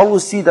 You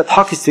always see that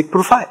hockey stick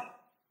profile.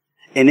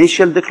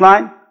 Initial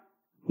decline,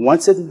 one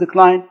set of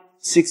decline,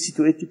 60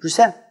 to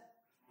 80%.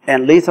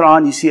 And later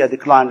on, you see a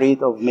decline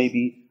rate of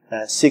maybe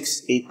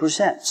 6,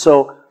 8%.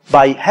 So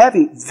by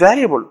having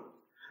variable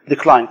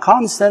decline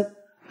constant,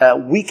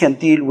 we can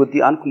deal with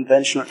the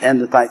unconventional and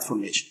the tight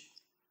formation.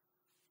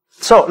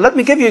 So let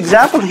me give you an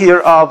example here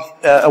of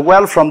a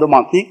well from the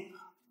Montney.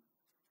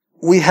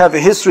 We have a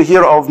history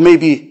here of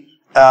maybe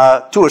 2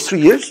 or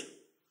 3 years.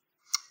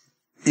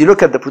 You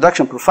look at the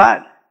production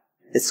profile.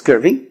 It's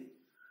curving.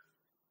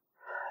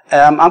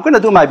 I'm going to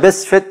do my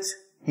best fit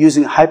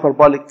using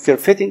hyperbolic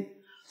curve fitting.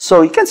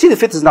 So you can see the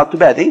fit is not too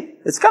bad.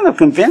 It's kind of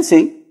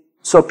convincing.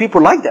 So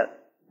people like that.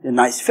 A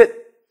nice fit.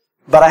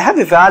 But I have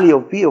a value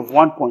of B of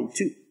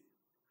 1.2.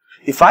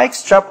 If I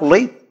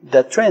extrapolate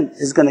that trend,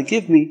 it's going to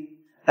give me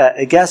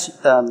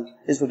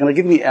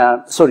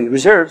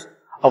reserves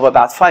of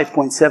about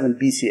 5.7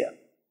 BCF.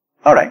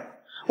 All right.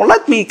 Well,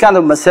 let me kind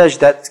of massage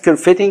that curve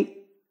fitting.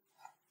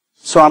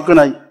 So I'm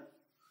going to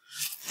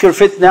curve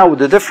fit now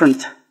with a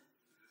different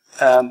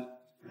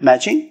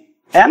matching.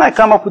 And I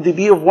come up with the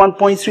B of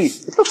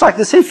 1.3. It looks like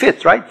the same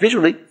fit, right?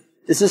 Visually,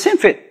 it's the same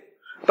fit.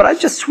 But I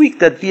just tweaked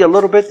that B a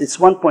little bit. It's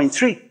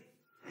 1.3.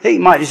 Hey,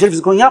 my reserve is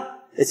going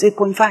up. It's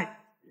 8.5.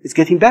 It's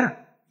getting better.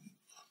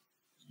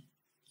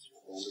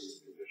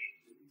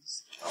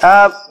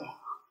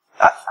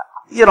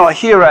 You know,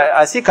 here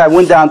I think I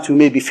went down to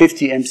maybe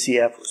 50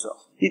 MCF or so.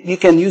 You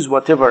can use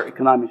whatever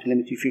economic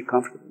limit you feel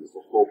comfortable with.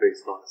 So flow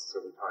based on a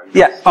certain time.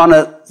 Yeah, on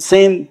a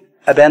same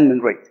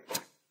abandonment rate.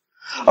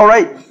 All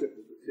right.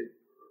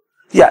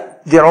 Yeah,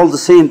 they're all the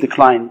same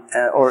decline,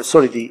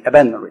 the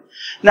abandonment rate.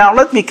 Now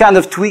let me kind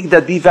of tweak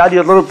that B value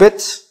a little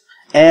bit.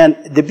 And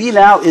the B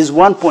now is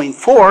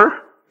 1.4.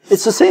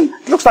 It's the same.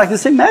 It looks like the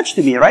same match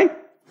to me, right?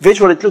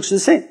 Visually, it looks the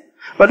same.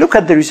 But look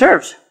at the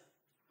reserves.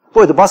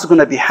 Boy, the boss is going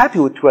to be happy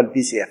with 12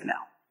 BCF now.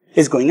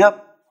 It's going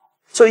up.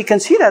 So you can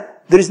see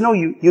that there is no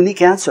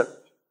unique answer.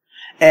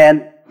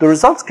 And the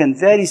results can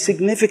vary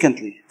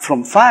significantly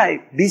from 5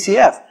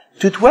 BCF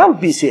to 12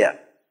 BCF.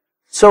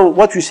 So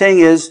what we're saying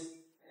is,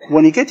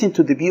 when you get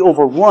into the B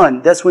over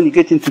 1, that's when you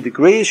get into the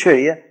grayish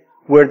area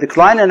where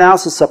decline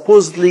analysis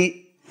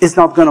supposedly is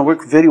not going to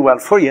work very well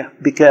for you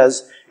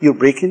because you're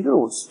breaking the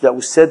rules that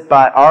was set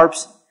by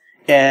ARBS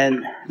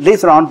and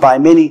later on by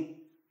many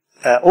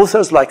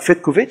authors like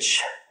Fitkovich.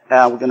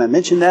 We're going to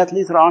mention that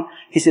later on.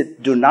 He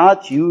said, do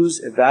not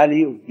use a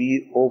value of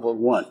B over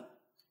 1.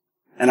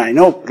 And I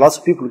know lots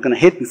of people are going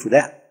to hate me for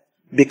that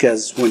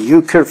because when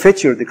you curve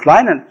fit your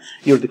decline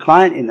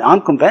in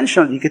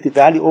unconventional, you get the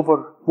value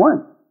over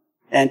 1.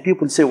 And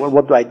people say, well,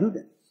 what do I do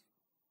then?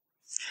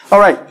 All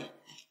right.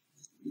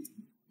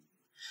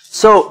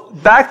 So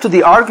back to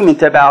the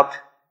argument about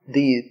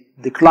the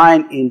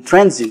decline in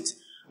transient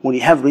when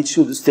you have reached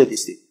to the steady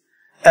state.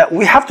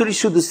 We have to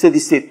reach to the steady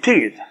state,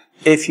 period,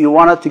 if you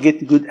wanted to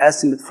get a good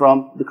estimate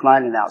from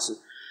decline analysis.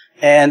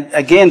 And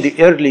again,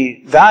 the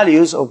early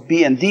values of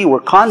B and D were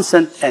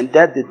constant, and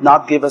that did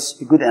not give us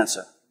a good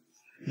answer.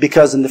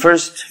 Because in the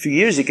first few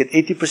years, you get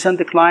 80%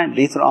 decline.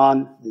 Later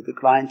on, the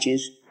decline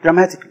changed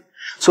dramatically.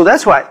 So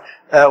that's why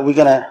we're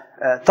going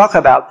to talk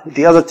about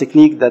the other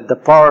technique, that the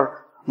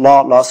power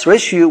law loss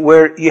ratio,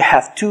 where you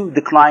have two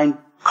decline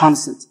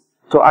constants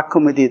to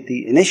accommodate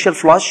the initial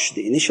flush,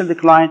 the initial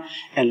decline,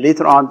 and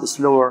later on the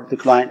slower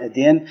decline at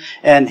the end.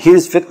 And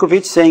here's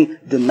Fitkovich saying,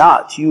 do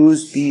not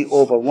use B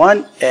over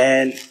 1,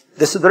 and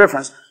this is the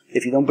reference,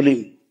 if you don't believe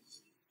me.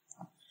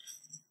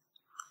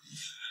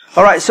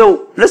 All right,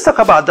 so let's talk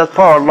about that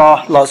power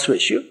law loss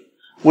ratio,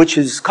 which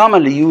is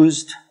commonly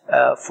used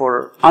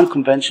for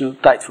unconventional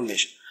tight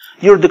formation.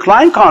 Your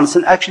decline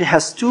constant actually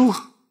has two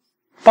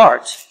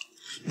parts.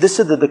 This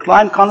is the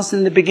decline constant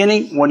in the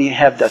beginning when you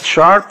have that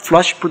sharp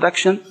flush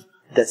production,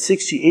 that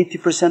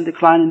 60-80%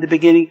 decline in the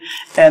beginning,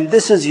 and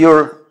this is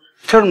your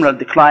terminal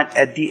decline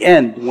at the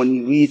end when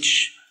you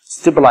reach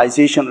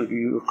stabilization or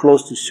you're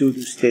close to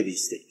pseudo-steady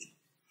state.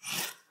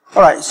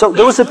 All right, so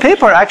there was a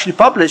paper actually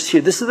published here,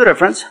 this is the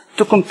reference,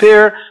 to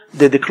compare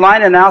the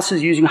decline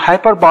analysis using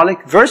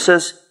hyperbolic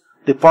versus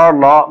the power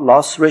law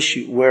loss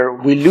ratio, where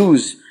we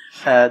lose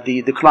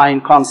the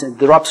decline constant,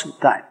 drops with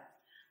time.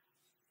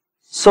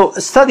 So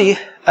a study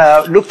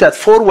looked at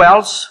 4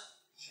 wells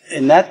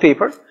in that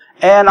paper,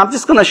 and I'm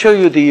just going to show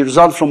you the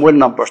result from well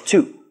number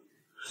 2.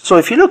 So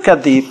if you look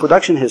at the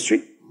production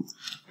history,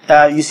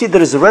 you see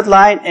there is a red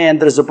line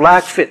and there is a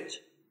black fit.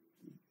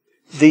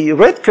 The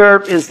red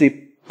curve is the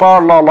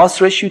power law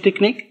loss ratio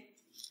technique,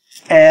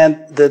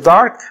 and the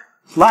dark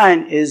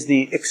line is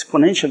the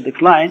exponential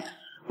decline.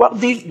 Well,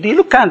 they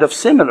look kind of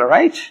similar,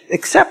 right?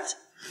 Except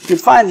you'll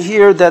find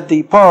here that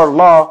the power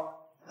law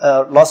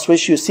loss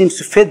ratio seems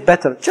to fit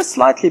better, just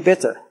slightly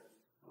better.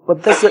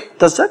 But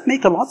does that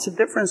make a lot of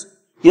difference?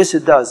 Yes,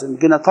 it does. I'm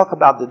going to talk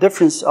about the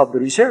difference of the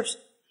reserves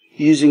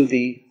using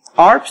the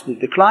ARBS, the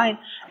decline,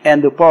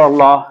 and the power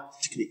law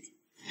technique.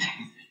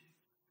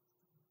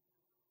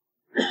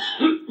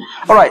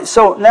 All right,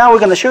 so now we're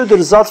going to show you the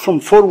results from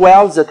 4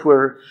 wells that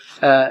were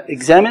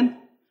examined.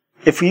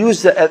 If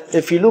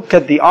you look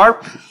at the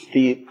ARP,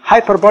 the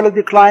hyperbolic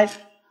decline,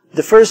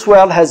 the first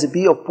well has a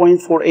B of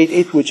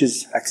 0.488, which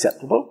is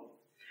acceptable.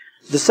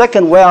 The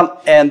second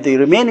well and the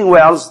remaining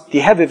wells, they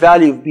have a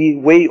value of B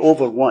way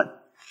over 1.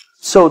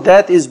 So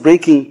that is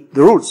breaking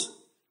the rules.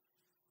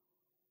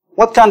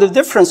 What kind of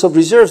difference of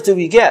reserves do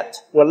we get?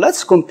 Well,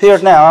 let's compare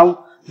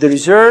now the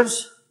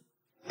reserves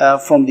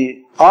from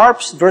the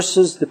ARPS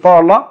versus the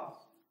power law.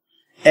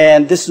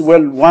 And this is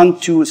well 1,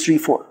 2, 3,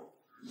 4.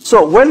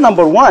 So well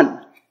number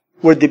 1,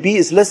 where the B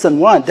is less than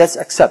 1, that's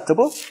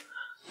acceptable.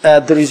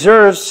 The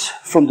reserves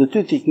from the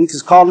two techniques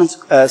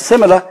is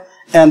similar,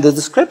 and the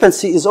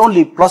discrepancy is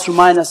only plus or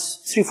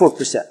minus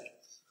 3-4%.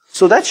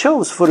 So that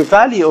shows for a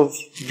value of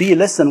B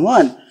less than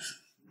 1,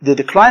 the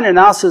decline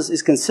analysis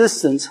is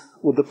consistent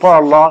with the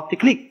power law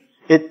technique.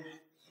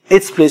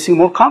 It's placing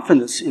more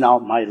confidence in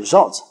my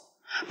results.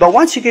 But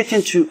once you get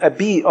into a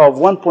B of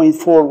 1.4,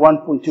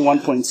 1.2,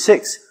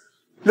 1.6,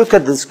 look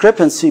at the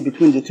discrepancy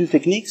between the two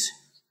techniques.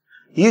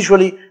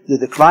 Usually the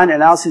decline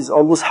analysis is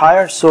always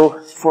higher.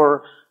 So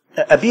for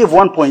a B of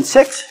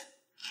 1.6,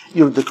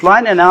 your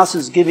decline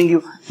analysis is giving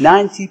you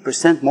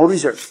 90% more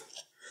reserves.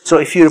 So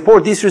if you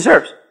report these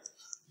reserves,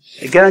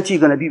 I guarantee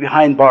you're going to be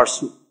behind bars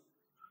soon.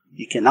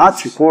 You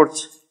cannot report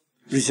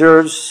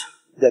reserves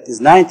that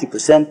is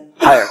 90%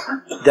 higher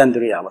than the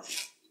reality.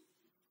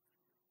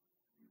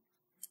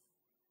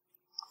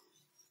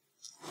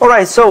 All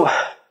right, so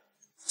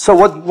So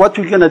what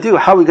we're going to do,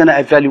 how we're going to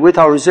evaluate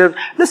our reserve,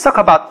 let's talk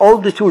about all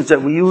the tools that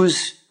we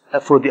use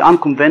for the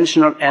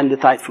unconventional and the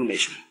tight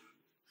formation.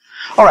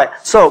 All right,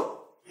 so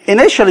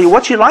initially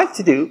what you like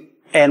to do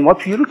and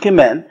what we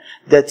recommend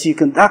that you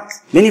conduct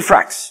mini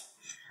fracs.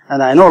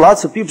 And I know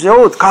lots of people say,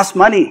 oh, it costs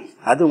money.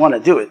 I don't want to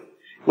do it.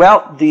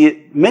 Well,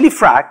 the mini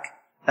frac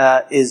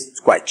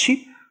is quite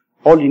cheap.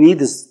 All you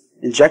need is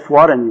inject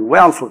water in your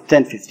well for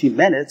 10, 15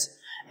 minutes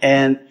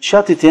and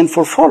shut it in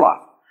for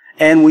fallout.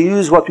 And we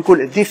use what we call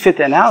a deep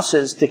fit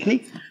analysis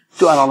technique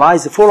to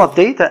analyze the fallout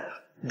data.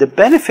 The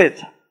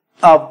benefit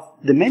of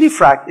the mini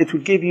frac, it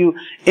will give you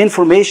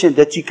information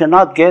that you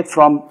cannot get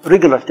from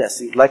regular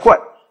testing. Like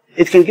what?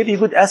 It can give you a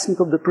good estimate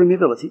of the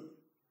permeability.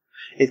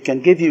 It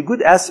can give you a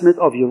good estimate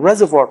of your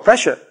reservoir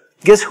pressure.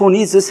 Guess who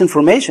needs this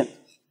information?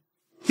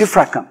 Your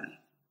frac company.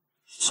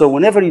 So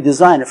whenever you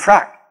design a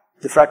frac,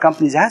 the frac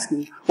company is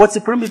asking, what's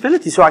the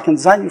permeability so I can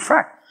design your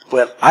frac?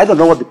 Well, I don't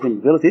know what the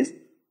permeability is.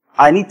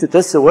 I need to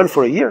test the well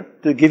for a year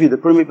to give you the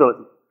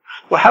permeability.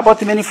 Well, how about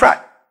the mini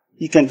frac?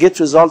 You can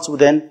get results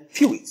within a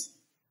few weeks.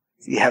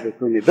 You have a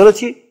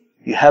permeability,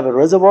 you have a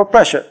reservoir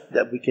pressure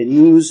that we can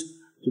use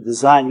to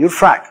design your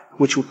frac,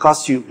 which will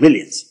cost you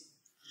millions.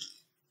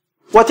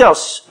 What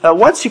else?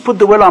 Once you put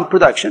the well on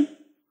production,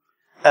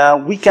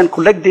 we can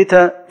collect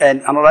data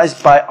and analyze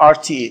by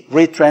RTA,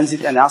 rate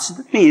transit analysis.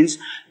 That means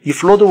you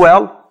flow the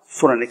well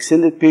for an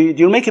extended period,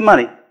 you're making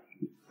money.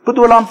 Put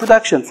the well on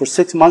production for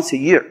 6 months, a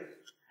year,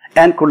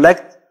 and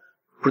collect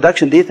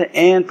production data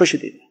and pressure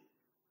data.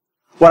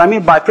 What I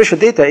mean by pressure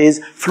data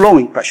is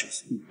flowing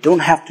pressures. You don't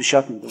have to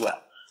shut in the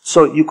well.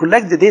 So you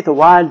collect the data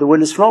while the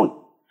well is flowing.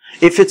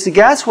 If it's a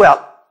gas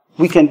well,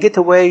 we can get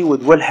away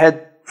with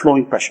wellhead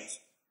flowing pressures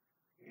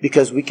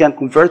because we can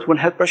convert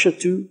wellhead pressure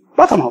to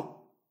bottom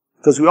hole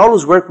because we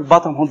always work with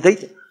bottom hole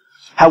data.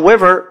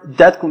 However,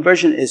 that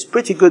conversion is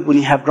pretty good when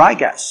you have dry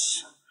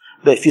gas.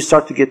 But if you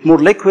start to get more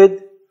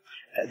liquid,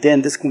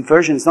 then this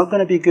conversion is not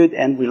going to be good,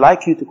 and we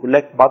like you to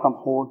collect bottom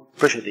hole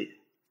pressure data.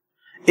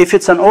 If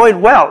it's an oil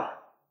well,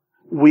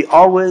 we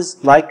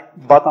always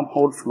like bottom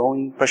hole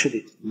flowing pressure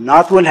data,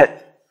 not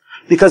wellhead.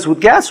 Because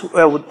with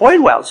with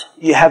oil wells,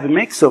 you have a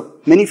mix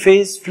of many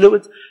phase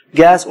fluids,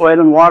 gas, oil,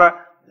 and water.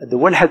 The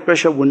wellhead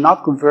pressure will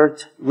not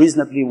convert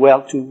reasonably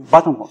well to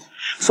bottom hole.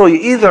 So you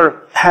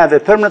either have a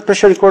permanent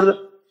pressure recorder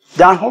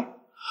downhole,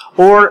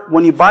 or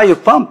when you buy your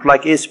pump,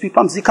 like ASP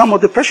pumps, they come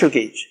with a pressure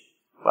gauge.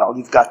 Well,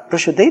 you've got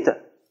pressure data,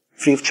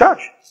 free of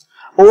charge.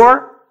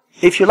 Or,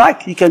 if you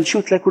like, you can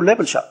shoot liquid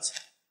level shots.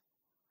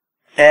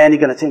 And you're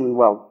going to think,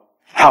 well,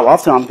 how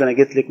often I'm going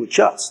to get liquid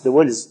shots? The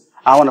well is,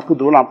 I want to put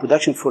the well on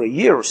production for a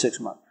year or 6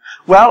 months.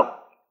 Well,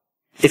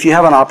 if you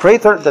have an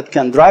operator that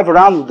can drive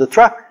around with the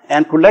truck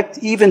and collect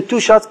even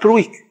 2 shots per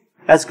week,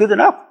 that's good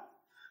enough.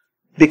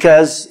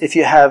 Because if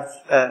you have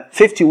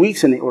 50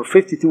 weeks or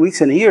 52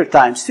 weeks in a year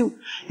times 2,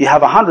 you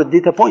have 100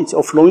 data points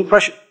of flowing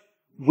pressure.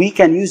 We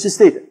can use this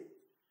data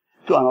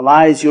to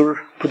analyze your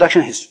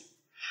production history.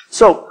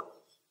 So,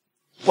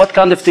 what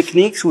kind of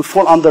techniques would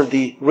fall under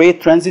the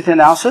rate transit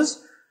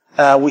analysis?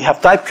 We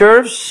have type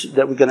curves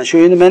that we're going to show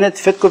you in a minute,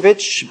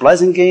 Fitkovich,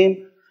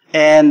 Blasingame,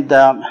 and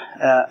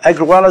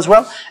Agrawal as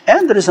well.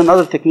 And there is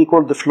another technique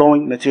called the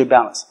flowing material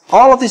balance.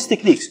 All of these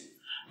techniques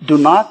do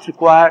not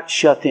require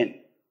shut-in.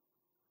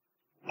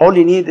 All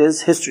you need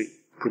is history,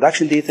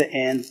 production data,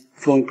 and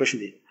flowing pressure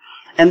data.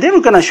 And then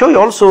we're going to show you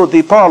also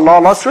the power law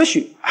loss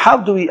ratio. How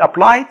do we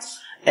apply it,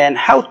 and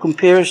how it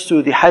compares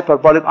to the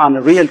hyperbolic on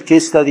a real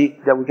case study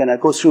that we're going to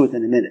go through it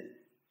in a minute.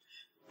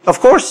 Of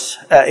course,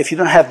 if you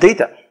don't have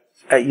data,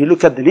 you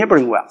look at the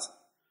neighboring wells.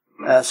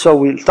 So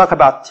we'll talk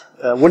about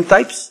well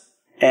types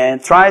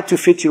and try to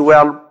fit your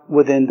well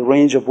within the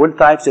range of well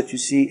types that you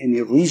see in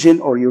your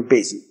region or your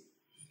basin.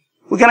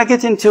 We're going to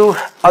get into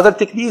other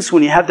techniques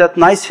when you have that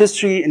nice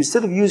history.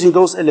 Instead of using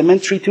those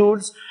elementary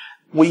tools,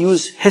 we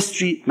use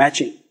history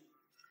matching.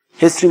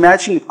 History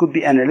matching, it could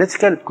be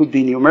analytical, it could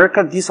be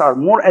numerical. These are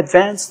more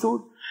advanced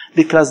tools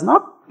because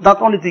not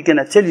only are they going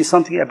to tell you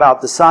something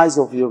about the size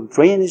of your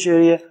drainage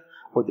area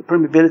or the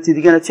permeability,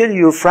 they're going to tell you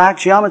your frac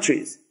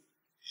geometries.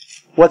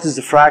 What is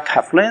the frac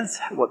half length?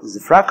 What is the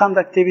frac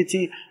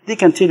conductivity? They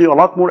can tell you a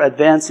lot more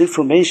advanced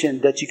information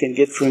that you can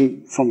get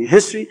from your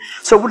history.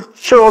 So we'll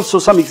show also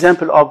some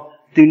example of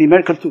the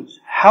numerical tools.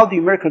 How the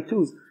numerical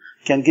tools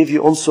can give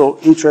you also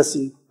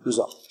interesting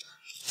results.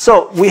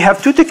 So we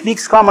have 2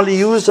 techniques commonly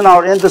used in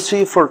our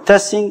industry for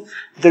testing.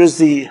 There is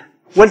the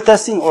well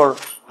testing or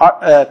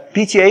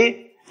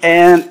PTA,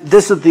 and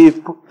this is the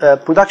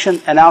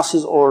production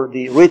analysis or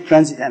the rate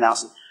transit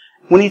analysis.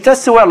 When you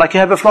test the well, like you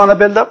have a flow and a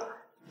buildup,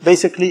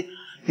 basically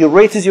your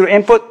rate is your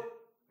input,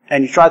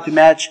 and you try to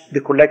match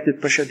the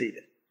collected pressure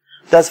data.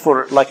 That's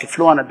for like a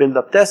flow and a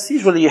buildup test.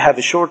 Usually you have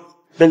a short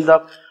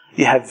buildup,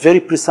 you have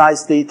very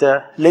precise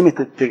data,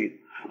 limited period.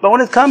 But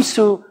when it comes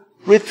to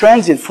rate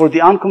transient for the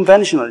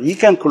unconventional, you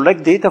can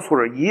collect data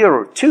for a year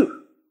or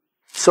 2.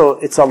 So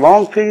it's a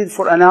long period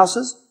for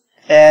analysis.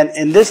 And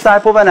in this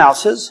type of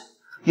analysis,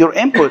 your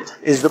input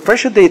is the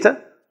pressure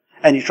data,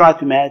 and you try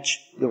to match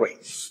the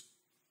rates.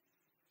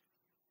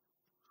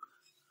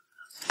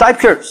 Type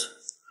curves.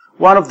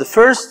 one of the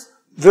first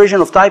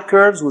version of type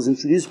curves was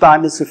introduced by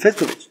Mr.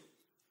 Fedkovich.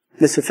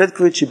 Mr.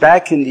 Fedkovich,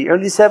 back in the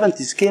early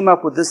 70s, came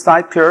up with this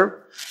type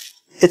curve.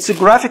 It's a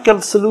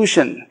graphical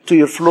solution to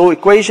your flow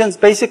equations,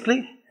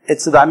 basically.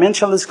 It's a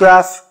dimensionless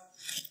graph,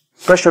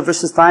 pressure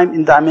versus time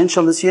in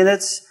dimensionless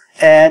units.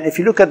 And if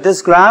you look at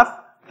this graph,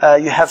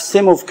 you have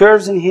stem of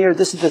curves in here.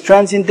 This is the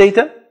transient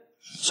data.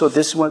 So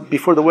this one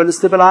before the well is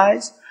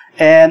stabilized.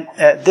 And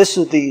this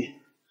is the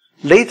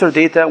later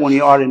data when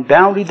you are in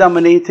boundary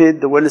dominated,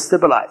 the well is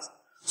stabilized.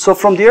 So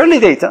from the early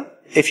data,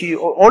 if you,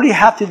 all you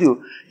have to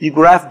do, you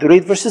graph the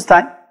rate versus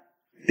time,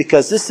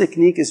 because this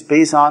technique is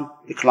based on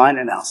decline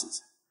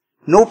analysis.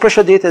 No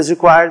pressure data is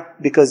required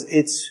because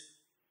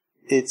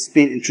it's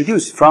been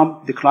introduced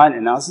from decline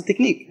analysis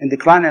technique. In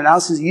decline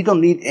analysis, you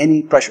don't need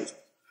any pressures.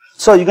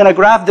 So you're going to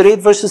graph the rate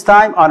versus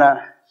time on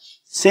a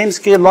same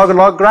scale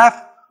log-log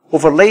graph,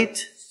 overlaid,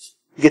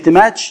 get the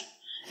match,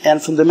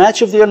 and from the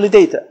match of the early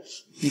data,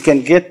 you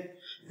can get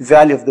the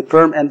value of the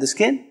perm and the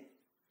skin.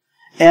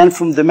 And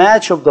from the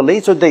match of the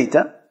later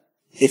data,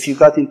 if you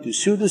got into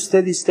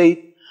pseudo-steady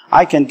state,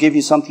 I can give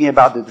you something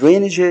about the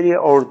drainage area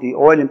or the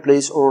oil in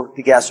place or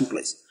the gas in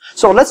place.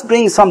 So let's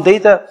bring some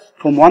data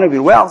from one of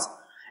your wells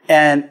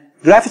and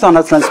graph it on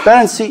a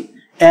transparency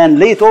and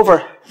lay it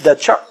over that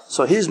chart.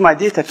 So here's my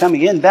data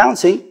coming in,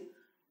 bouncing.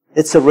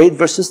 It's a rate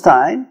versus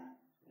time.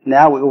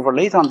 Now we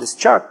overlay it on this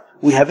chart.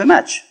 We have a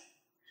match.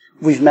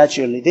 We've matched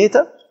early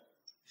data,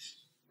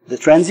 the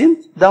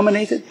transient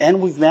dominated,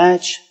 and we've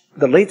matched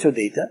the later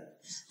data.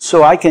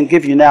 So I can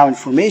give you now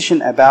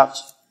information about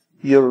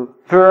your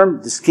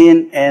perm, the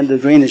skin, and the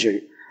drainage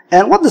area.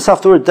 And what the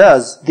software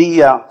does,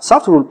 the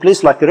software will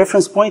place like a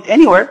reference point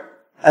anywhere,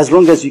 as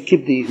long as you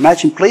keep the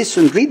match in place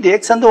and read the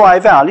X and the Y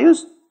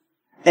values,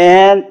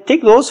 and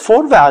take those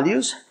 4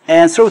 values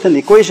and throw it in the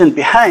equation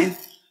behind.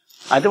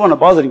 I don't want to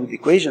bother you with the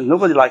equation.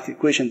 Nobody likes the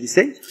equation these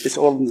days. It's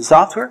all in the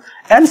software.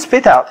 And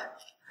spit out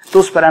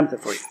those parameters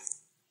for you.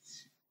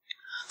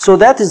 So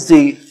that is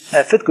the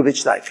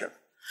Fedkovich type curve.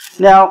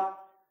 Now,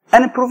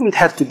 an improvement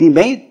had to be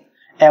made,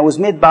 and was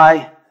made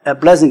by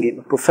Blasingame,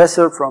 a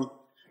professor from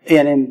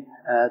A&M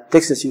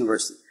Texas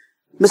University.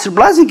 Mr.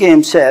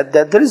 Blasingame said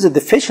that there is a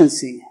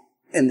deficiency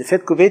in the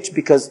Fedkovich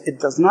because it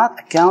does not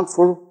account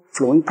for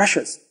flowing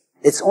pressures.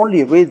 It's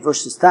only rate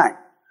versus time.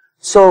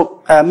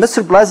 So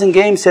Mr.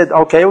 Blasingame said,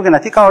 okay, we're going to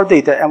take our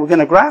data and we're going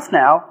to graph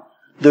now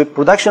the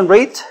production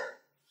rate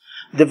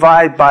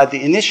divided by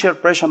the initial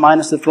pressure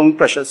minus the flowing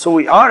pressure. So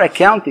we are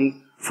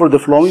accounting for the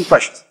flowing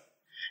pressures.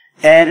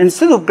 And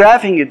instead of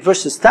graphing it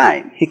versus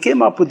time, he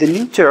came up with a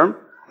new term,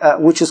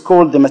 which is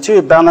called the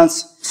material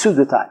balance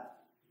pseudo-time,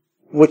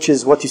 which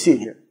is what you see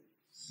here.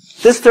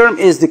 This term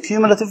is the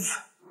cumulative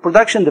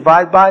production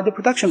divided by the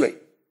production rate.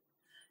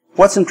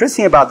 What's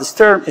interesting about this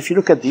term, if you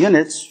look at the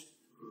units,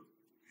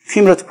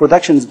 cumulative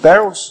production is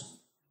barrels.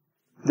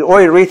 The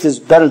oil rate is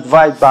barrel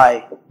divided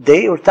by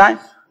day or time.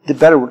 The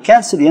barrel will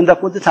cancel, you end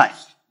up with the time.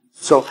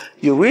 So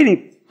you're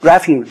really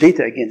graphing your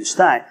data against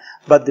time.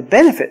 But the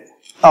benefit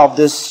of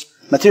this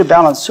material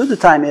balance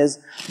pseudo-time is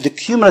the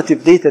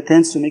cumulative data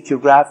tends to make your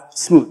graph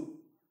smooth,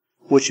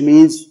 which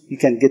means you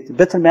can get the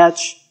better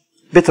match,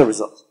 better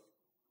results.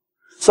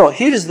 So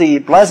here is the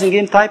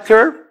Blasingame type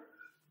curve.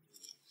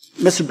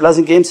 Mr.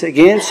 Blasingame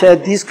again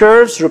said these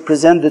curves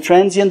represent the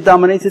transient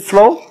dominated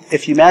flow.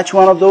 If you match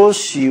one of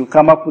those, you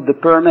come up with the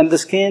perm and the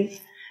skin.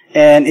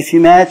 And if you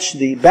match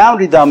the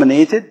boundary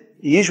dominated,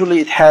 usually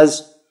it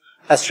has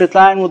a straight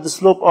line with the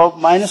slope of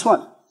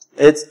 -1.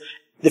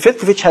 The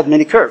Fedkovich had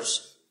many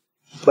curves,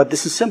 but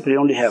this is simply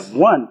only have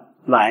one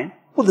line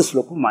with the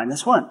slope of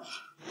 -1.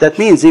 That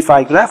means if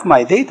I graph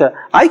my data,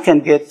 I can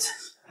get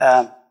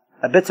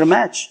a better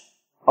match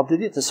of the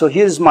data. So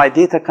here's my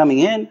data coming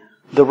in,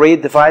 the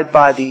rate divided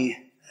by the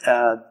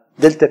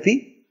delta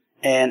P,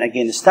 and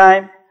again it's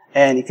time,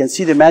 and you can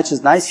see the match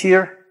is nice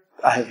here.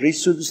 I have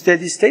reached to the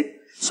steady state.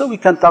 So we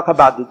can talk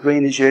about the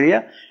drainage area,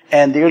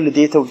 and the early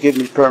data will give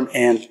me perm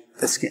and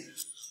the skin.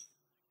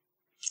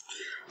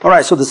 All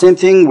right, so the same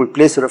thing, we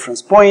place a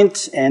reference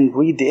point and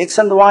read the X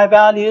and the Y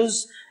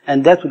values,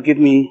 and that will give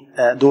me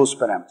those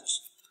parameters.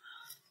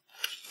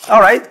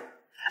 All right,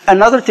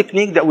 another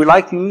technique that we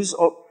like to use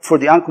for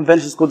the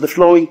unconventional is called the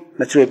flowing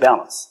material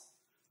balance.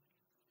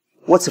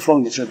 What's the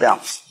flowing material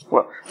balance?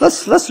 Well,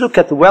 let's look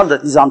at the well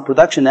that is on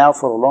production now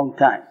for a long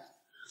time.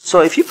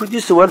 So if you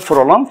produce a well for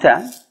a long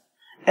time,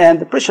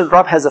 and the pressure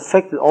drop has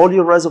affected all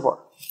your reservoir,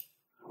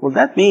 well,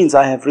 that means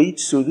I have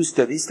reached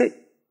pseudo-steady state.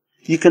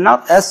 You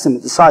cannot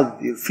estimate the size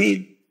of your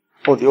field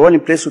or the oil in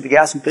place or the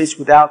gas in place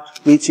without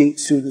reaching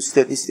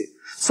pseudo-steady state.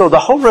 So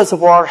the whole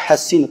reservoir has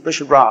seen a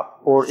pressure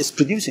drop or is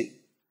producing.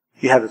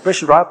 You have a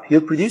pressure drop,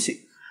 you're producing.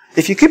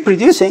 If you keep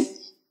producing,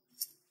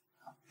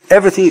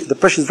 everything, the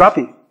pressure is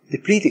dropping,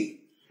 depleting.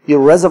 Your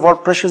reservoir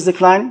pressure is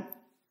declining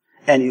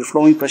and your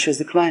flowing pressure is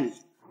declining.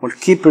 Well,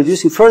 keep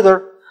producing further,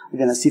 you're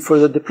going to see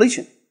further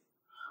depletion.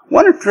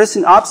 One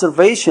interesting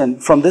observation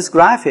from this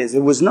graph is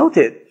it was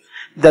noted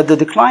that the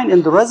decline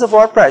in the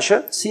reservoir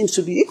pressure seems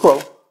to be equal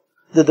to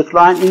the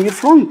decline in your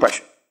flowing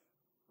pressure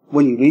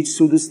when you reach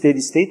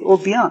pseudo-steady state or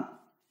beyond.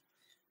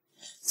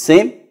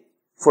 Same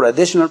for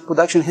additional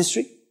production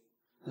history.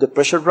 The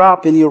pressure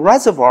drop in your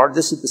reservoir,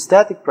 this is the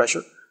static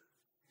pressure,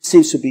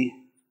 seems to be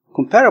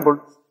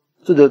comparable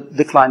to the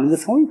decline in the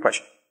flowing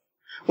pressure.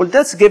 Well,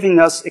 that's giving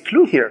us a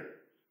clue here.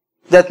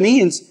 That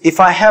means if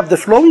I have the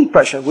flowing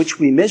pressure, which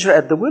we measure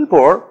at the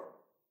wellbore,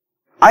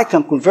 I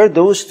can convert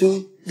those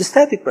to the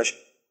static pressure.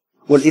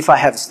 Well, if I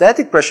have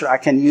static pressure, I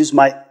can use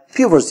my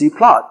P/Z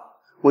plot,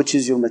 which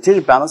is your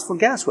material balance for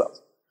gas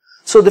wells.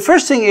 So the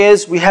first thing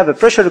is we have a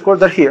pressure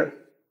recorder here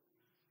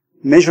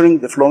measuring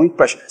the flowing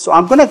pressure. So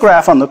I'm going to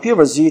graph on the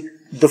P/Z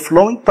the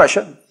flowing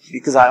pressure,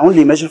 because I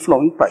only measure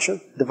flowing pressure,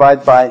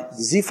 divide by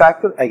the Z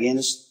factor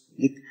against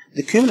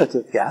the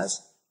cumulative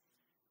gas.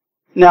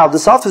 Now, the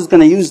software is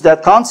going to use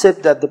that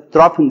concept that the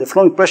drop in the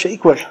flowing pressure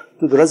equal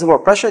to the reservoir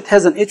pressure. It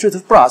has an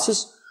iterative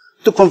process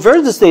to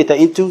convert this data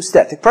into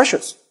static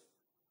pressures.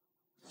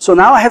 So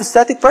now I have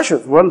static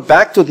pressures. Well,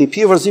 back to the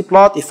P/Z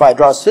plot, if I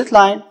draw a straight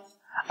line,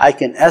 I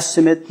can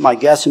estimate my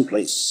gas in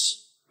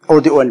place, or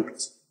the oil in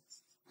place.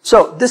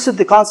 So this is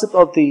the concept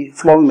of the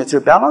flowing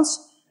material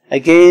balance.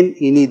 Again,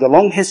 you need a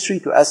long history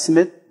to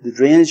estimate the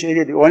drainage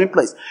area, the oil in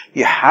place.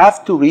 You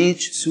have to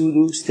reach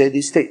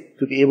pseudo-steady state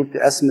to be able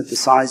to estimate the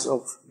size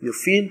of your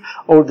field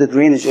or the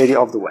drainage area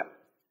of the well.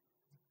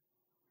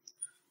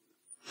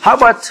 How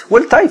about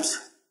well types?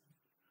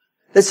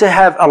 Let's say I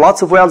have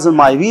lots of wells in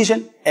my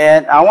region,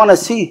 and I want to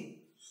see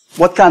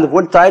what kind of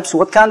well types,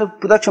 what kind of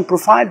production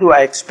profile do I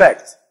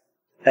expect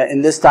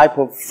in this type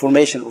of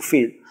formation or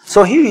field.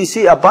 So here you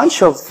see a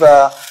bunch of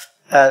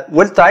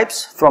well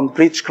types from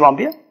British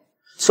Columbia.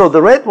 So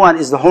the red one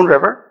is the Horn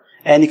River,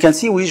 and you can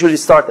see we usually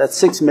start at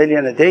 6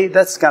 million a day.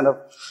 That's kind of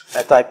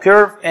a type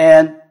curve,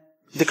 and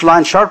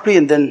decline sharply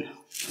and then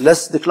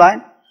less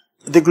decline.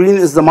 The green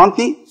is the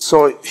monthly.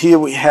 So here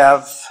we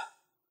have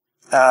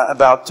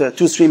about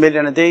 2-3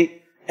 million a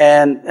day,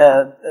 and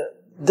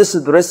this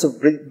is the rest of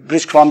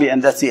British Columbia,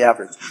 and that's the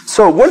average.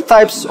 So well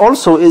types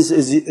also is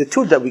a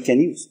tool that we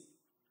can use.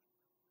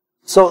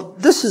 So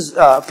this is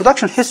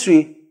production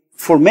history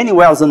for many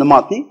wells in the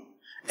monthly,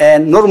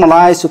 and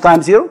normalized to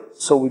time zero.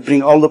 So we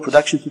bring all the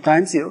production to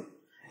time zero.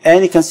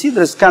 And you can see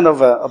there's kind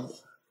of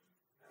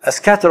a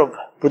scatter of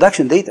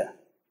production data.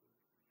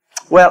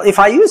 Well, if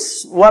I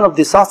use one of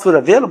the software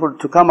available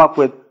to come up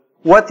with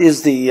what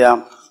is the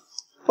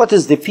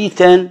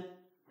P10,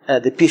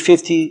 the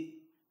P50,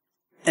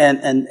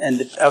 and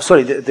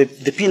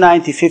the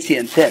P90, 50,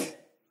 and 10,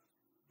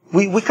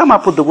 we come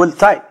up with the well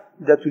type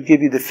that will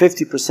give you the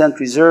 50%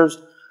 reserves,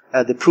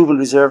 the proven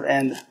reserve,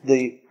 and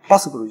the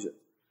possible reserve.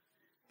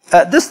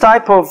 This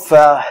type of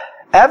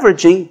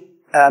averaging,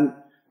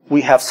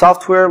 we have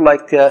software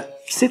like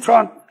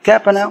Citron,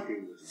 KAPPA now,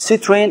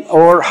 Citrain,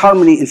 or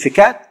Harmony in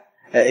FICAT.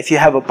 If you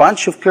have a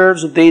bunch of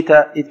curves of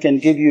data, it can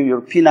give you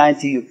your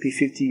P90, your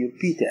P50, your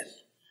P10.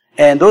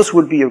 And those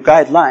will be your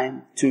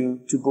guideline to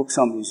book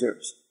some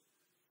reserves.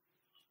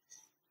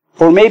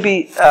 Or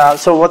maybe,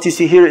 so what you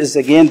see here is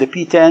again the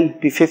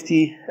P10,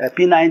 P50,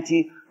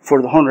 P90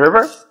 for the Horn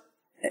River.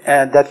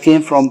 That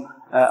came from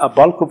a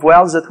bulk of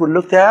wells that were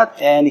looked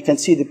at, and you can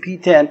see the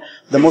P10,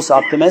 the most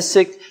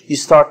optimistic, you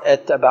start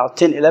at about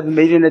 10, 11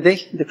 million a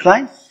day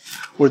decline,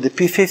 where the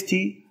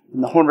P50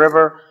 in the Horn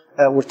River,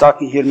 we're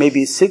talking here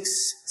maybe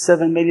 6,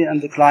 7 million in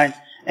decline,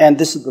 and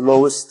this is the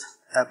lowest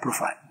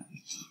profile.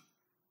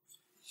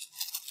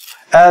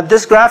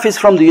 This graph is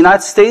from the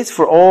United States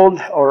for all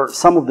or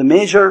some of the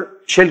major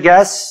shale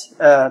gas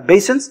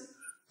basins.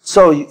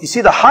 So you see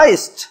the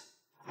highest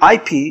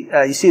IP,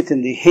 you see it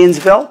in the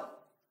Haynesville,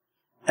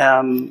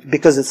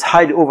 because it's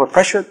highly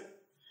overpressured,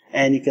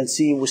 and you can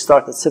see we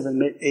start at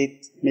 7,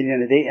 8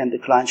 million a day and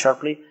decline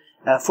sharply,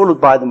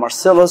 followed by the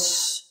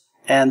Marcellus,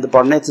 and the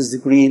Barnett is the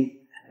green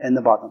in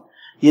the bottom.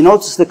 You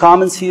notice the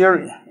comments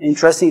here,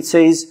 interesting, it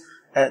says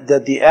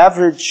that the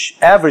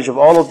average of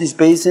all of these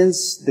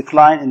basins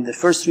decline in the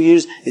first 3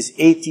 years is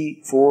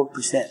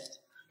 84%.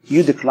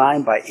 You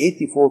decline by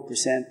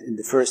 84% in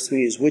the first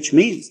 3 years, which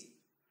means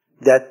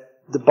that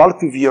the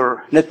bulk of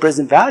your net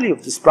present value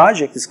of this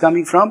project is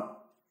coming from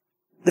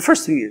the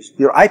first 3 years,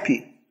 your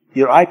IP.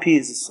 Your IP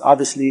is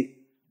obviously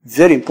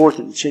very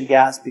important in shale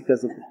gas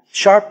because of the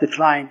sharp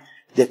decline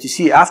that you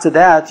see. After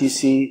that, you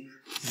see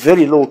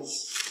very low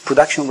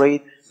production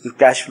rate. Your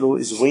cash flow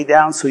is way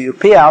down, so your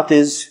payout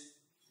is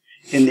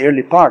in the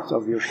early part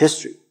of your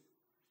history.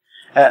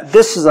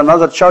 This is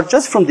another chart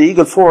just from the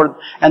Eagle Ford,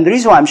 and the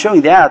reason why I'm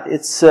showing that,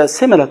 it's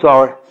similar to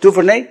our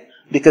Duvernay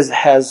because it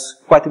has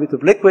quite a bit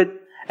of liquid.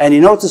 And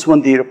you notice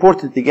when they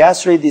reported the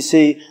gas rate, they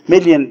say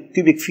million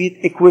cubic feet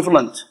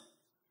equivalent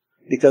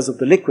because of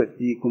the liquid.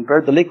 You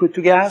convert the liquid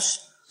to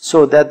gas,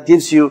 so that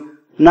gives you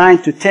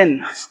 9 to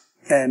 10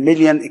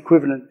 million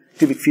equivalent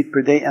cubic feet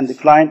per day and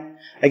decline.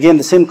 Again,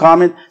 the same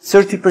comment,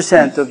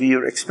 30% of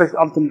your expected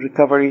ultimate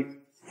recovery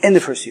in the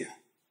first year.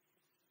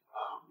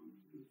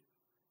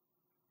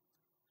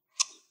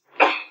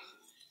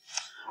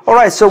 All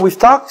right, so we've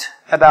talked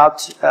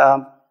about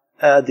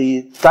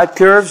the type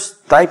curves,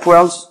 type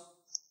wells.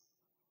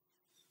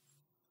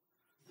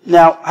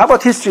 Now, how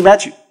about history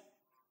matching?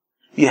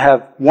 You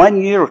have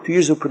 1 year or 2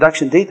 years of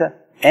production data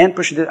and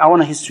pressure data. I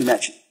want a history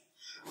matching.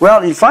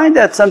 Well, you find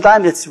that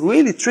sometimes it's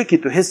really tricky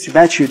to history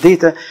match your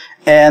data,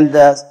 and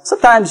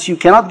sometimes you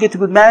cannot get a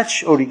good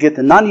match, or you get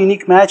a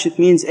non-unique match. It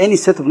means any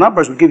set of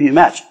numbers will give you a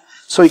match.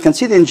 So you can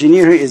see the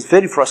engineer here is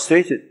very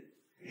frustrated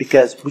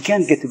because we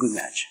can't get a good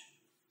match.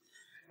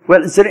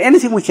 Well, is there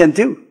anything we can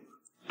do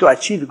to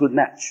achieve a good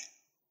match?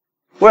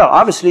 Well,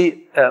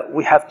 obviously,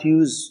 we have to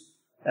use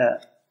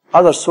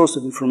other source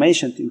of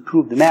information to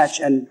improve the match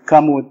and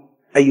come with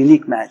a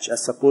unique match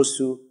as opposed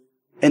to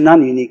a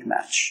non-unique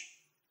match.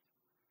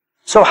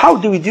 So how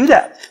do we do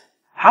that?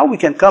 How we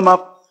can come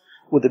up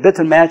with a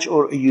better match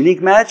or a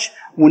unique match?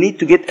 We need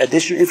to get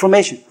additional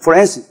information. For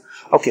instance,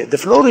 okay, the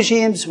flow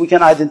regimes we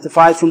can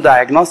identify from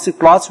diagnostic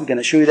plots. We're going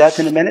to show you that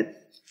in a minute.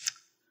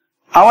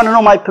 I want to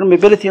know my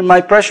permeability and my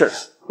pressure.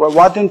 Well,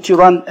 why don't you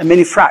run a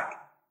mini frac?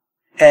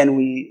 And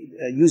we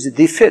use a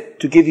defit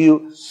to give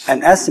you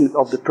an estimate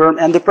of the perm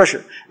and the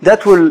pressure.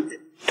 That will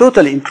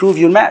totally improve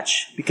your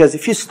match. Because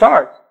if you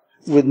start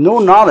with no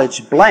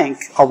knowledge, blank,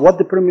 of what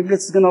the permeability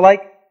is going to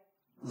like,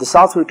 the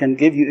software can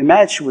give you a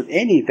match with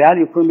any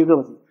value of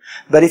permeability.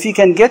 But if you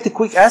can get a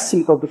quick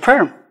estimate of the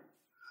perm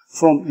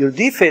from your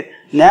defit,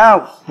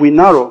 now we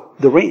narrow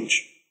the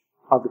range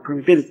of the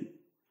permeability.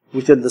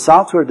 We tell the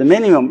software the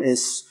minimum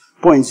is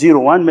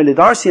 0.01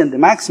 millidarcy and the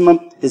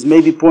maximum is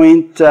maybe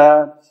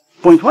 0.1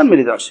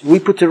 millidarcy. We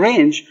put a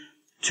range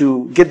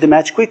to get the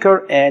match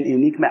quicker and a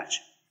unique match.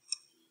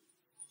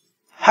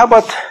 How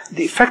about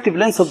the effective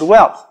length of the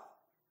well?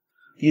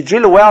 You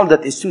drill a well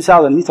that is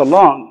 2,000 meters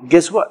long,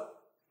 guess what?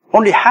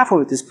 Only half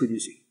of it is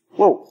producing.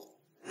 Whoa.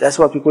 That's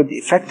what we call the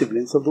effective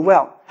length of the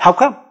well. How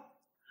come?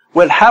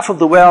 Well, half of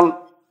the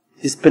well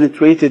is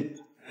penetrated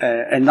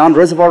a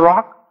non-reservoir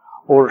rock,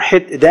 or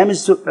hit a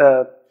damaged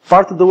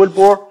part of the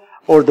wellbore,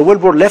 or the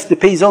wellbore left the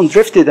pay zone,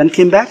 drifted, and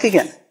came back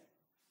again.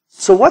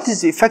 So what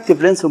is the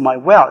effective length of my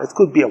well? It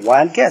could be a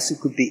wild guess. It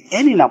could be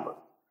any number.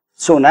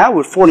 So now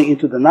we're falling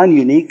into the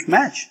non-unique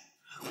match.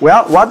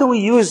 Well, why don't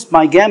we use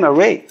my gamma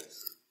ray?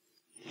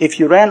 If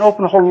you ran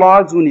open hole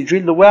logs when you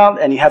drill the well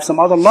and you have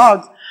some other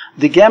logs,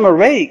 the gamma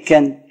ray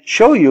can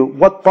show you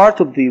what part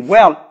of the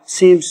well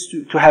seems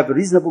to have a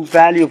reasonable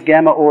value of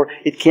gamma or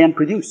it can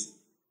produce.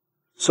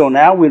 So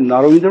now we're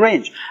narrowing the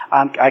range.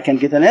 I can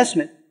get an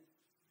estimate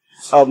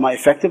of my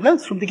effective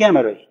length from the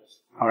gamma ray.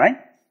 All right?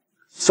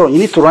 So you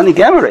need to run a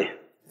gamma ray.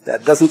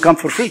 That doesn't come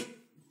for free.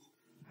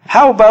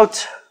 How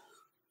about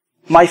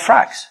my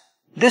fracs?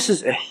 This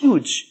is a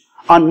huge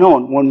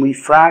unknown when we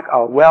frac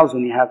our wells,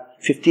 when you have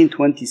 15,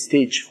 20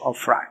 stage of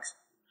fracs.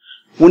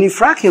 When you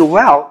frac your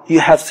well, you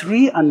have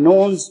 3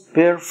 unknowns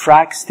per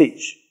frac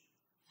stage.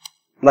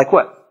 Like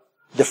what?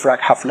 The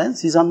frac half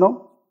length is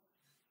unknown,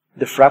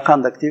 the frac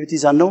conductivity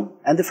is unknown,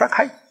 and the frac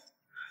height.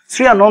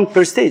 3 unknown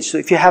per stage. So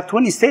if you have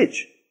 20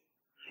 stage,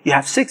 you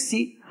have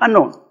 60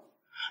 unknown.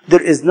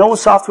 There is no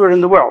software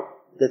in the world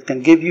that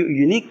can give you a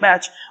unique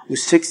match with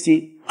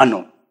 60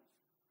 unknown.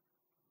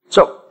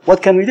 So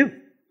what can we do?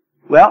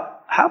 Well,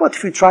 how about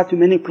if we try to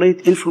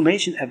manipulate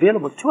information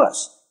available to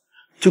us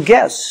to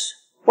guess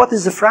what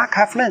is the frac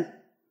half length?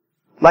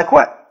 Like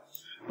what?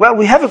 Well,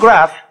 we have a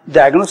graph,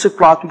 diagnostic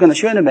plot, we're going to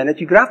show in a minute.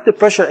 You graph the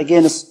pressure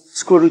against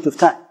square root of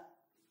time.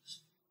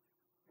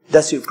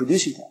 That's your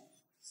producing time.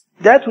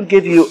 That will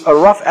give you a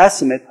rough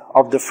estimate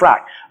of the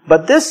frac.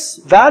 But this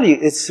value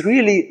is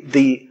really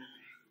the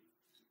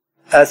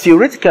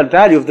theoretical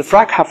value of the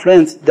frac half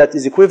length that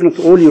is equivalent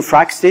to all your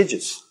frac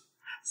stages.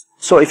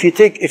 So if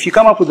you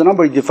come up with a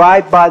number, you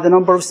divide by the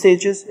number of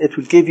stages, it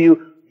will give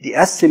you the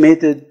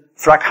estimated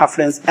frac half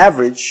length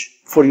average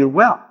for your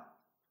well.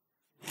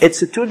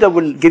 It's a tool that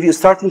will give you a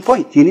starting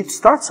point. You need to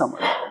start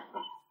somewhere.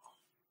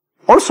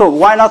 Also,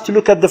 why not to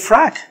look at the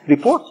frac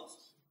report?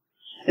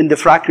 In the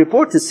frac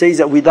report, it says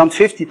that we dumped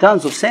 50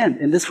 tons of sand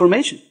in this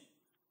formation.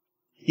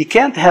 You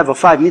can't have a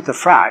 5-meter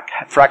frac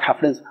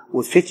half length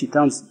with 50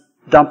 tons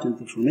dumped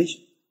into the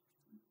formation.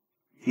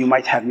 You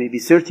might have maybe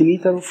 30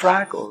 meter of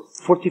frac or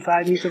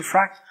 45 meter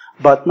frac,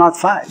 but not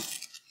 5.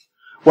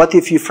 What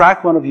if you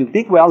frac one of your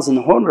big wells in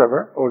the Horn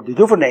River or the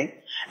Duvernay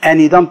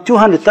and you dump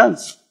 200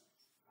 tons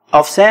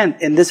of sand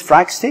in this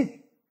frac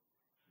state?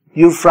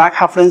 Your frac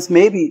half length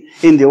may be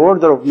in the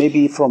order of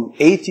maybe from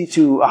 80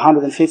 to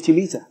 150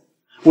 meter.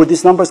 Where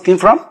these numbers came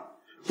from?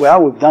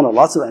 Well, we've done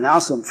lots of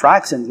analysis on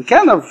fracs and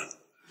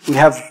we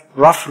have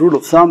rough rule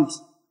of thumb.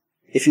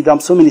 If you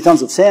dump so many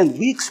tons of sand,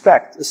 we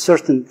expect a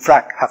certain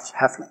frac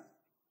half length.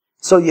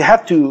 So you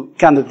have to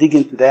kind of dig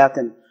into that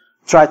and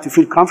try to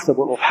feel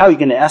comfortable of how you're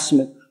going to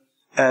estimate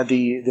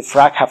the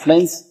frac half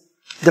length.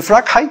 The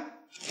frac height,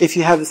 if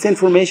you have this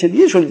information,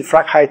 usually the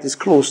frac height is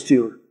close to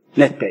your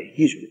net pay,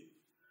 usually.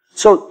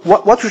 So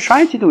what we're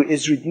trying to do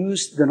is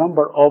reduce the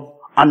number of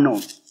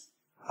unknowns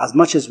as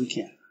much as we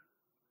can.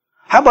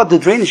 How about the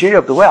drainage area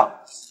of the well?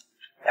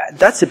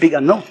 That's a big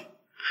unknown.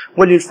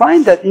 Well, you'll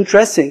find that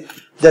interesting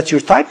that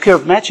your type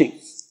curve matching,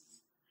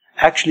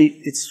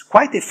 actually, it's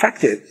quite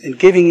effective in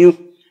giving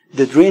you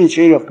the drainage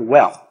area of the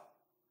well.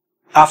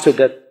 After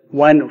that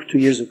 1 or 2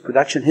 years of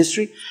production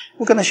history,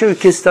 we're going to show you a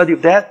case study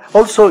of that.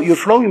 Also, your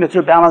flowing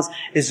material balance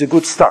is a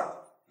good start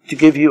to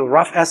give you a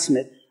rough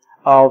estimate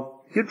of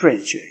your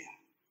drainage area.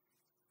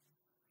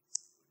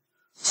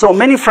 So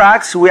mini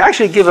fracs, we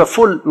actually give a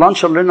full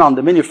lunch and learn on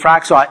the mini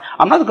frac. So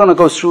I'm not going to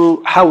go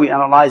through how we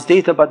analyze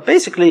data, but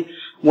basically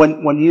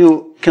when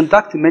you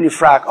conduct a mini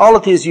frac, all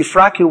it is you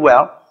frac your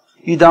well,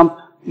 you dump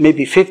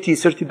maybe 50,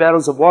 30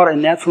 barrels of water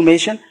in that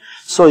formation.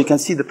 So you can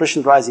see the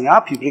pressure rising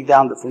up, you break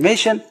down the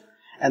formation,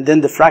 and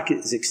then the frac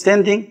is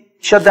extending,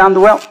 shut down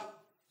the well.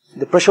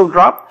 The pressure will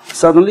drop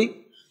suddenly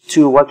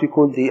to what we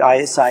call the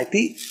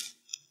ISIP.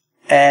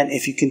 And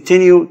if you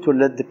continue to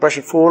let the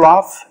pressure fall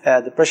off,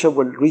 the pressure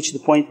will reach the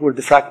point where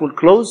the frac will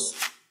close.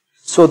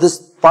 So this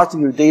part of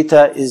your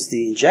data is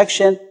the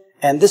injection,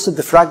 and this is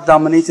the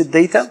frac-dominated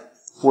data,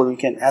 where we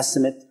can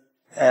estimate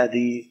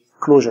the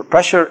closure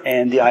pressure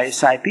and the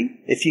ISIP.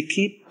 If you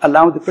keep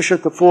allowing the pressure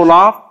to fall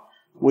off,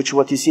 which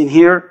what you see in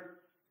here,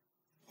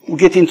 we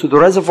get into the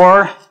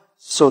reservoir.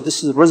 So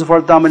this is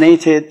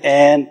reservoir-dominated,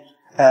 and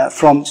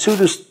from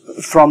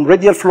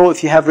radial flow,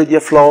 if you have radial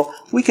flow,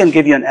 we can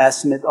give you an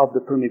estimate of the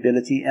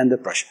permeability and the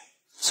pressure.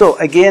 So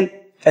again,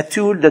 a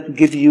tool that will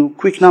give you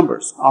quick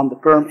numbers on the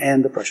perm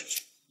and the pressure.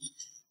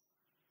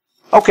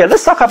 Okay,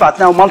 let's talk about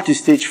now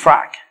multi-stage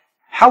frac.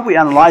 How we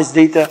analyze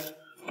data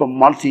from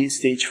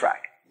multi-stage frac.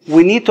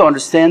 We need to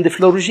understand the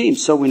flow regime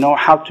so we know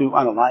how to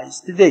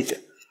analyze the data.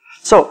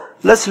 So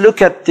let's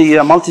look at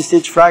the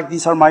multi-stage frac.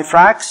 These are my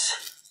fracs.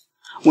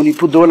 When you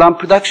put the oil on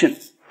production,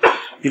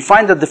 you'll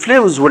find that the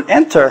fluids will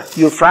enter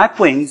your frac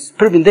wings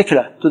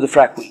perpendicular to the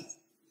frac wing.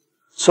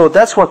 So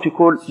that's what we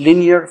call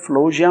linear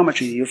flow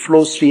geometry. Your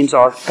flow streams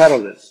are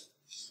parallel.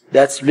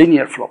 That's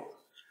linear flow.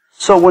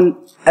 So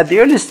when at the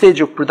early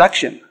stage of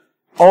production,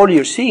 all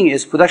you're seeing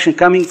is production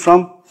coming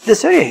from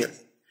this area here.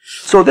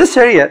 So this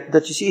area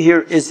that you see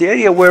here is the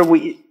area where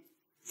we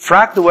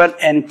frac the well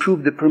and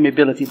improve the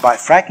permeability by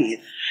fracking it.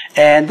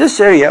 And this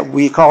area,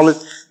 we call it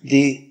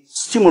the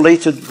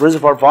stimulated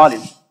reservoir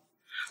volume.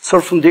 So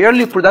from the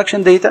early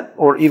production data,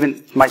 or even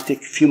it might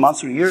take a few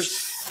months or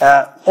years,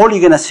 all you're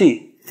going to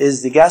see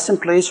is the gas in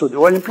place or the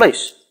oil in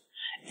place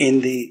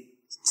in the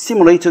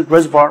stimulated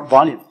reservoir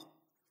volume.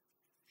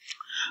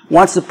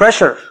 Once the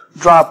pressure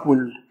drop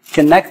will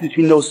connect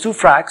between those two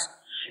fracs,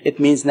 it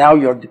means now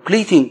you're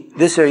depleting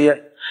this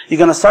area. You're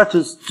going to start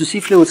to see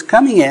fluids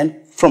coming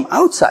in from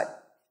outside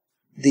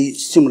the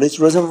stimulated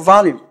reservoir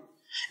volume.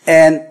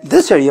 And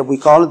this area, we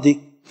call it the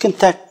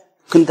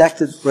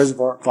conducted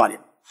reservoir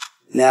volume.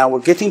 Now we're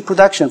getting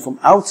production from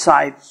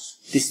outside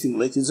the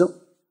stimulated zone.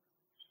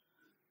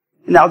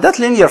 Now that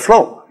linear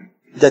flow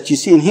that you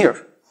see in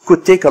here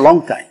could take a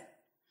long time.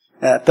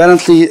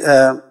 Apparently,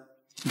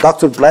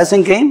 Dr.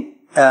 Blasingame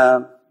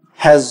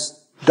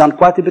has done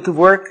quite a bit of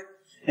work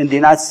in the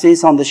United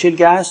States on the shale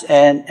gas,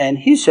 and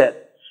he said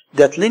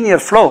that linear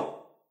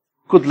flow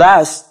could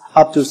last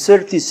up to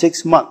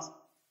 36 months.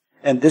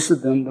 And this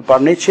is in the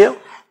Barnett Shale,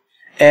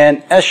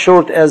 and as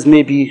short as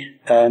maybe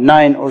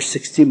 9 or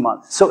 16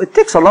 months. So it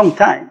takes a long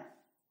time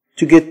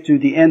to get to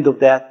the end of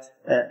that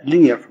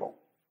linear flow.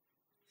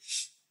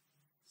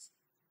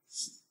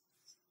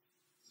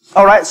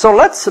 All right, so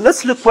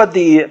let's look what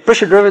the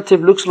pressure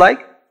derivative looks like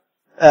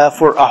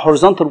for a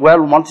horizontal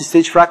well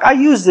multi-stage frac. I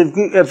used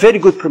a very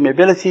good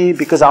permeability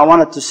because I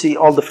wanted to see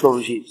all the flow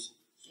regimes.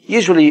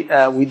 Usually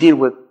we deal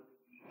with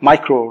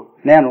micro,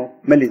 nano,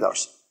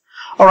 millidarcy.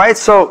 All right,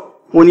 so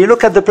when you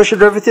look at the pressure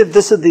derivative,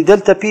 this is the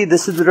delta P,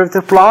 this is the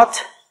derivative plot.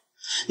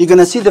 You're going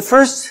to see the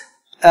first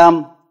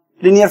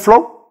linear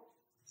flow.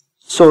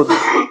 So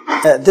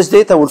this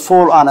data will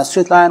fall on a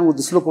straight line with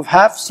the slope of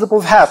half. Slope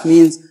of half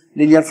means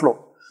linear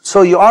flow.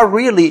 So you are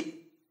really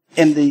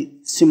in the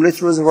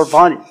simulated reservoir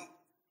volume.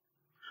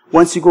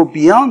 Once you go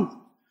beyond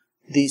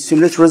the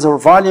simulated reservoir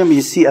volume,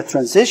 you see a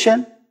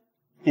transition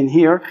in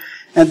here,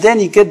 and then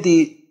you get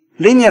the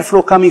linear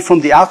flow coming from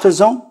the outer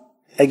zone.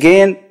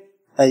 Again,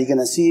 you're going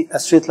to see a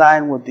straight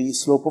line with the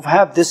slope of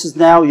half. This is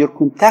now your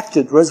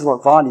contacted reservoir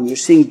volume. You're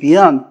seeing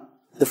beyond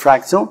the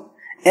frac zone.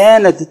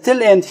 And at the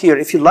tail end here,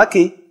 if you're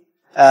lucky,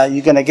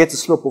 you're going to get a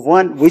slope of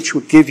 1, which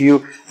would give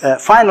you,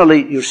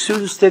 finally, your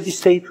pseudo-steady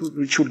state,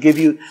 which would give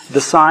you the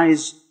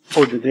size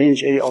or the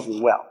drainage area of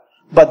the well.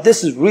 But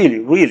this is really,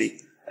 really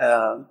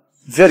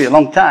very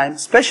long time,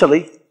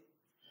 especially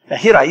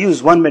here I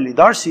use 1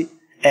 millidarcy,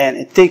 and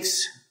it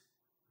takes,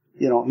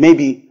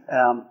 maybe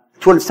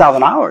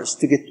 12,000 hours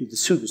to get to the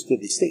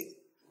pseudo-steady state.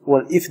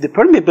 Well, if the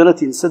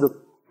permeability instead of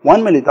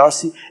 1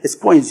 millidarcy is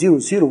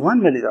 0.001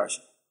 millidarcy,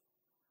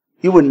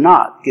 you will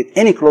not get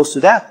any close to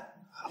that.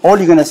 All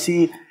you're going to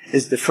see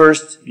is the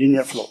first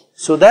linear flow.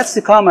 So that's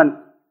the common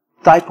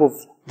type of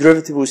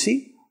derivative we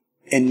see.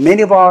 In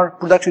many of our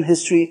production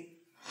history,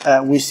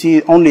 we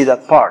see only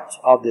that part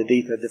of the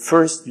data, the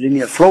first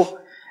linear flow.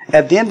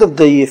 At the end of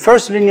the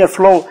first linear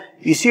flow,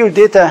 you see your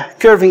data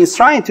curving is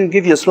trying to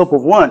give you a slope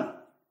of 1.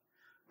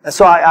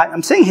 So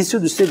I'm saying he's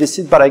pseudo-steady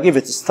state, but I give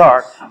it a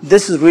star.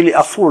 This is really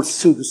a full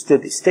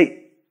pseudo-steady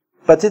state.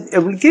 But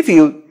it will give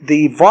you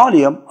the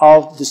volume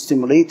of the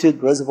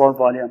stimulated reservoir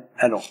volume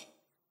alone.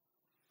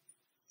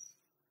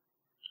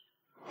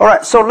 All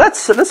right, so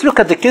let's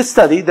look at the case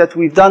study that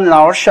we've done in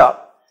our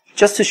shop,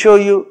 just to show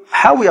you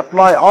how we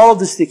apply all of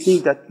this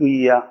technique that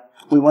we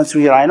went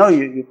through here. I know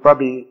you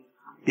probably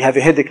You have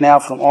a headache now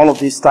from all of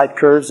these type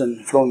curves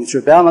and flowing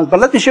material balance. But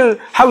let me show you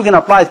how we're going to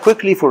apply it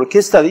quickly for a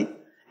case study.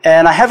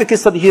 And I have a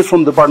case study here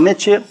from the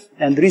Barnett Shale.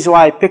 And the reason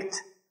why I picked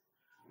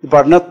the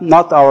Barnett,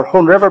 not our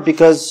Horn River,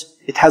 because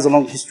it has a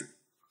long history.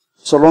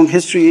 So long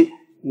history,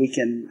 we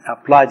can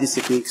apply these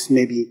techniques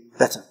maybe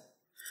better.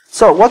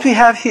 So what we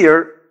have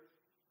here,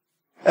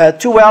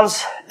 2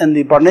 wells in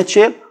the Barnett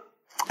Shale.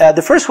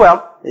 The first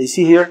well, you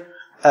see here,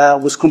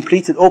 was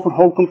completed open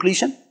hole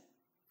completion.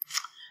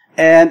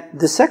 And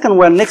the second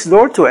well next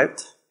door to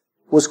it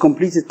was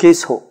completed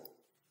case hole.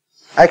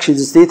 Actually,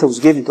 this data was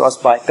given to us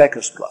by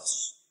Packers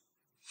Plus.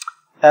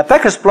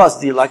 Packers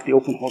Plus deal like the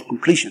open hole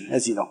completion,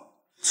 as you know.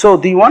 So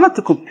they wanted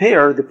to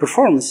compare the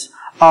performance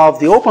of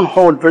the open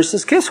hole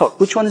versus case hole.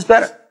 Which one is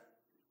better?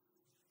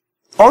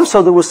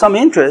 Also, there was some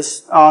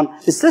interest on,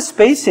 is the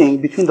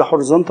spacing between the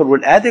horizontal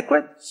well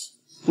adequate?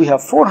 We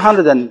have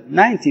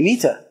 490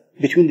 meters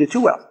between the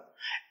 2 wells.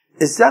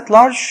 Is that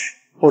large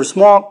or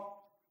small?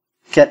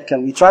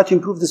 Can we try to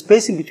improve the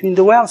spacing between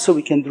the wells so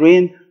we can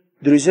drain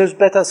the reserves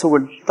better? So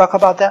we'll talk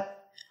about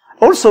that.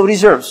 Also,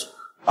 reserves.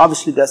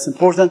 Obviously, that's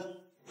important.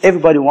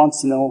 Everybody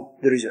wants to know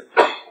the reserve.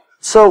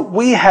 So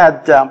we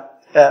had,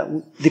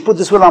 they put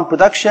this well on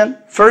production.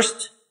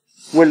 First,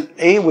 well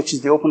A, which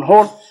is the open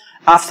hole.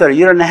 After a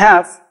year and a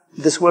half,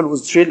 this well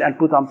was drilled and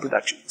put on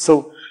production.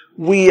 So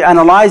we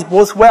analyzed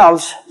both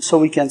wells so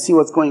we can see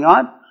what's going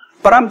on.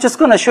 But I'm just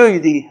going to show you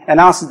the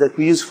analysis that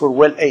we use for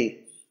well A.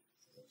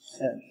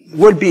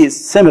 Well B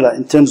is similar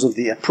in terms of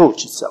the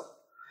approach itself.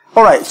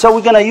 All right, so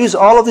we're going to use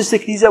all of these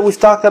techniques that we've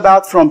talked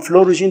about, from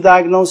flow regime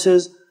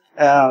diagnosis,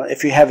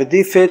 if you have a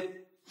defit,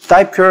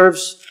 type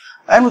curves,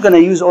 and we're going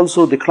to use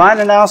also decline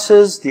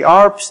analysis, the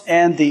ARPs,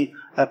 and the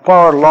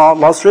power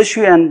loss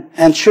ratio,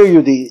 and show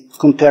you the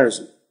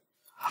comparison.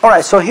 All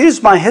right, so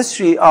here's my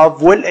history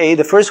of well A,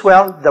 the first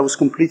well that was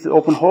completed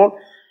open hole.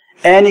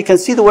 And you can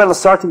see the well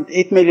started with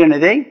 8 million a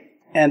day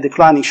and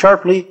declining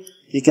sharply.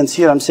 You can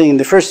see I'm saying in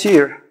the first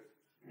year,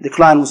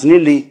 decline was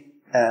nearly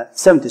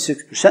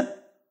 76%.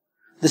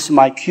 This is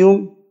my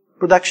cum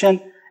production,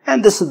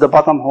 and this is the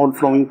bottom hole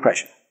flowing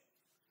pressure.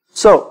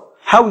 So,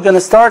 how are we going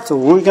to start, or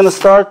where are we going to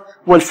start?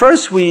 Well,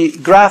 first we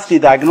graph the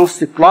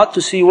diagnostic plot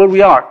to see where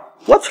we are.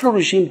 What flow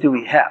regime do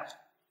we have?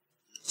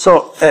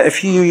 So,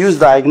 if you use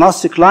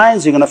diagnostic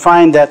lines, you're going to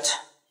find that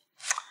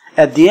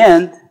at the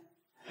end,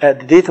 the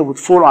data would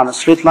fall on a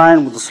straight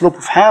line with a slope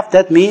of half.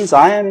 That means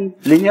I am in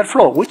linear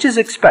flow, which is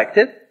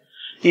expected.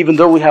 Even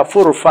though we have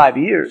 4 or 5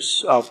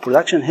 years of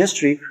production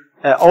history,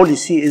 all you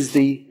see is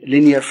the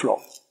linear flow.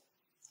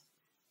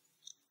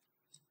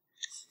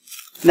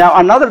 Now,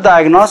 another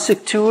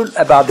diagnostic tool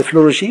about the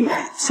flow regime,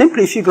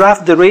 simply if you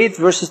graph the rate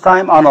versus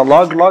time on a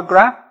log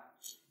graph,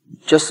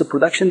 just the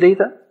production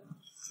data,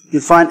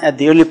 you'll find at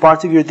the early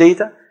part of your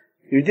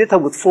data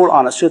would fall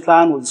on a straight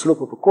line with a slope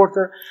of a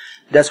quarter.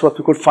 That's what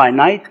we call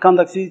finite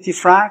conductivity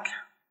frac.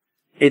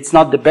 It's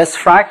not the best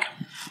frac,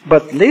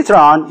 but later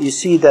on you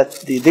see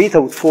that the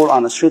data would fall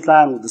on a straight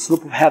line with a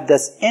slope of half.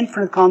 That's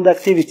infinite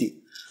conductivity.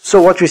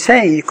 So what we're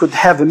saying, you could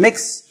have a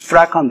mixed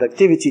frac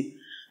conductivity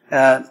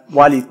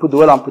while you put the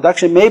well on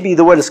production. Maybe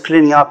the well is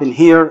cleaning up in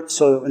here,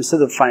 so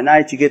instead of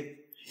finite, you get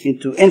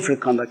into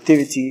infinite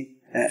conductivity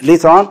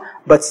later on.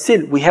 But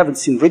still, we haven't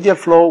seen radial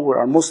flow. We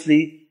are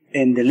mostly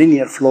in the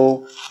linear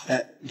flow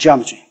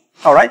geometry.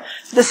 All right.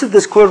 This is the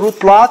square root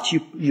plot.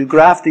 You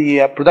graph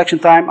the production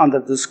time under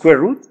the square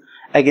root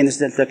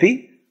against delta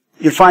P.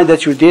 You'll find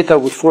that your data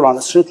would fall on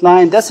a straight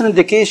line. That's an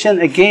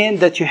indication, again,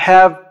 that you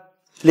have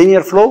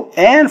linear flow.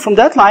 And from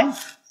that line,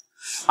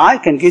 I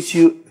can get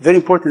you very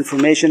important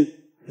information,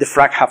 the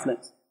frac half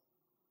length.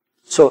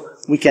 So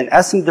we can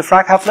estimate the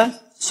frac half length.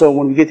 So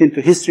when we get into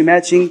history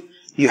matching,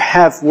 you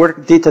have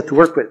data to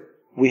work with.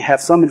 We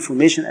have some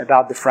information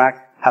about the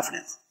frac half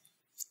length.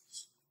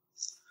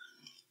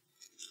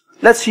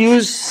 Let's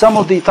use some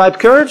of the type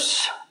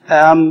curves.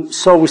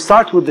 So we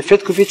start with the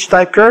Fitkovich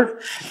type curve,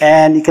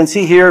 and you can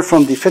see here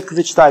from the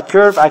Fitkovich type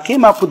curve, I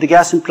came up with the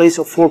gas in place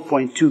of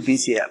 4.2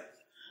 BCF.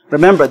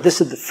 Remember,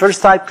 this is the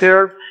first type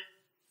curve.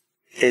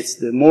 It's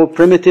the more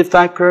primitive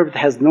type curve. It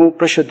has no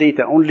pressure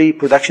data, only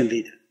production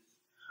data.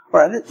 All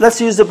right, let's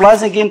use the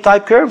Blasengame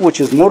type curve, which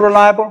is more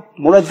reliable,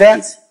 more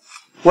advanced.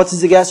 What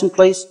is the gas in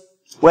place?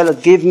 Well,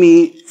 it gave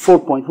me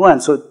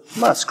 4.1, so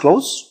that's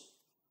close.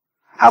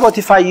 How about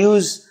if I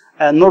use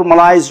a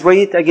normalized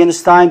rate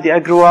against time, the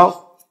agro.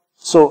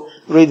 So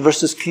rate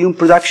versus cum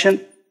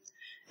production.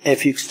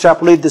 If you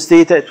extrapolate this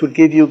data, it will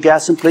give you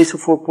gas in place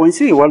of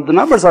 4.3. Well, the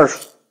numbers are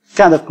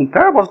kind of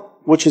comparable,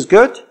 which is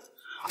good.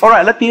 All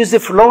right, let me use the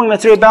flowing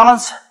material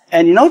balance.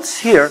 And you notice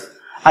here,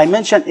 I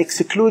mentioned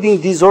excluding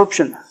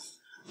desorption.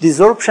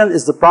 Desorption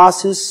is the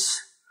process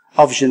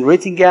of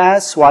generating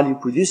gas while you're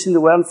producing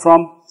the well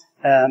from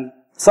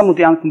some of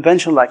the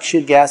unconventional like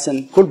shale gas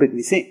and coal bed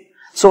methane.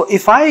 So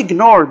if I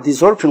ignore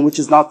desorption, which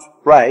is not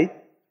right,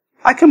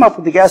 I come up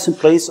with the gas in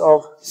place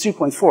of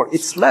 3.4.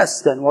 It's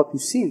less than what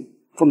we've seen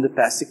from the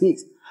past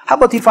techniques. How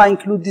about if I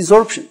include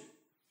desorption,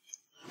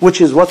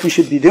 which is what we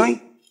should be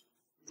doing?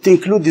 To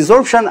include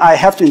desorption, I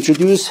have to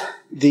introduce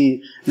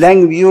the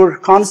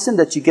Langmuir constant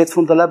that you get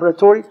from the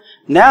laboratory.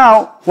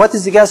 Now, what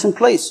is the gas in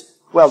place?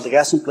 Well, the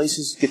gas in place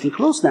is getting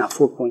close now,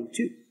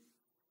 4.2.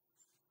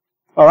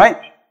 All right?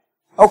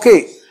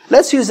 Okay,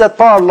 let's use that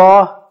power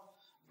law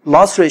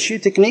loss ratio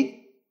technique.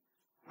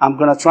 I'm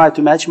going to try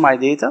to match my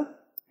data.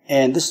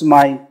 And this is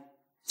my,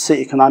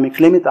 say, economic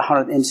limit,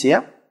 100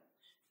 MCF.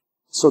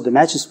 So the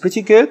match is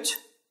pretty good.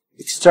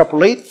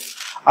 Extrapolate.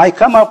 I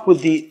come up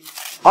with the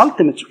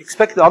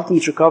expected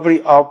ultimate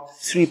recovery of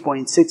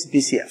 3.6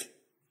 BCF.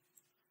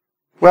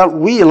 Well,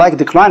 we like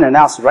decline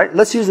analysis, right?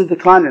 Let's use the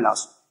decline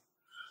analysis.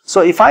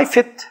 So if I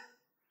fit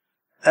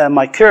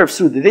my curves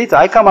through the data,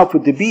 I come up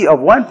with the B of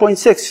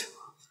 1.6.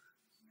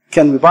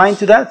 Can we buy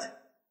into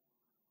that?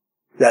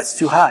 That's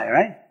too high,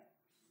 right?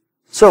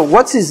 So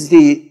what is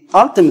the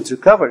ultimate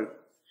recovery?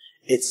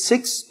 It's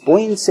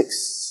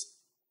 6.6.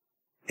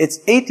 It's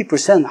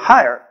 80%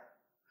 higher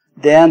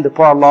than the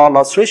power law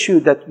loss ratio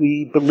that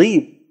we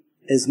believe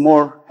is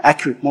more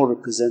accurate, more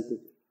representative.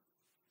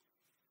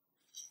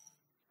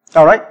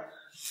 All right.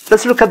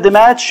 Let's look at the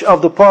match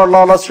of the power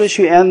law loss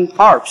ratio and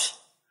ARPS.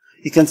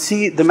 You can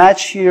see the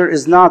match here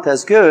is not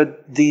as good.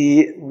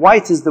 The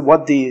white is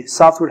what the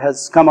software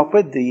has come up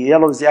with. The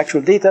yellow is the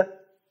actual data.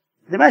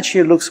 The match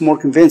here looks more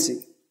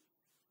convincing.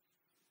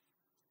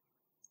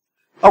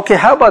 Okay,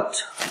 how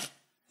about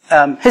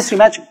history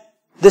matching?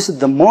 This is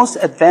the most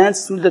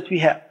advanced tool that we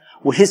have.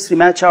 We history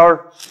match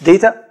our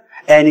data,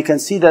 and you can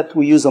see that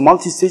we use a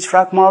multi-stage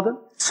frac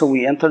model. So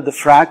we enter the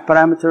frac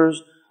parameters,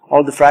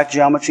 all the frac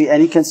geometry,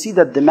 and you can see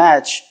that the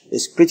match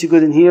is pretty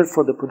good in here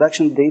for the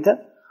production data.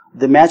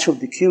 The match of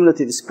the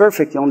cumulative is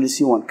perfect. You only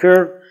see one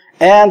curve.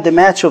 And the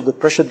match of the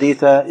pressure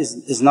data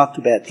is not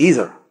too bad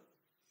either.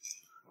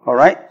 All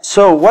right.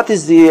 So what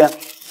is the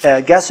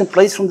gas in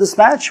place from this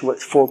match?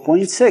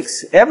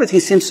 4.6. Everything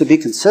seems to be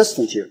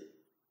consistent here.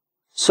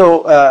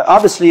 So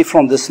obviously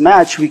from this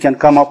match we can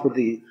come up with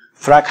the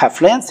frac half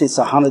length. It's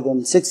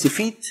 160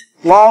 feet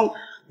long.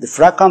 The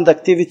frac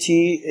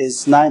conductivity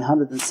is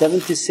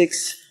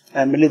 976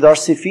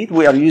 millidarcy feet.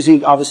 We are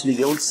using obviously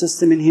the old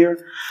system in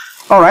here.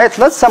 All right,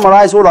 let's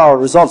summarize all our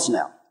results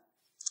now.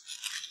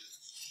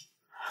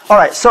 All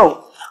right,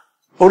 so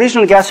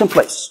original gas in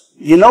place.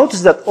 You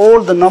notice that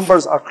all the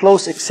numbers are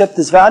close except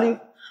this value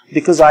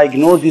because I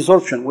ignored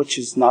desorption, which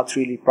is not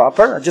really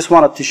proper. I just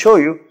wanted to show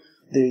you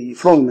the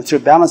flowing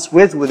material balance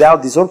with,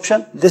 without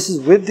desorption. This is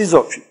with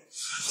desorption.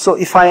 So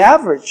if I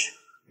average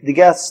the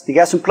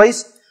gas in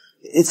place,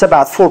 it's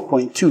about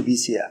 4.2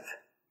 BCF.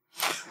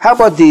 How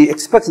about the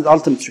expected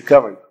ultimate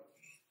recovery?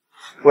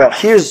 Well,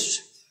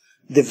 here's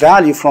the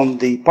value from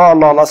the power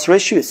law loss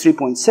ratio is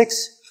 3.6.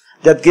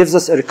 That gives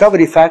us a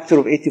recovery factor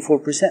of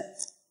 84%.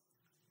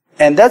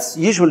 And that's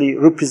usually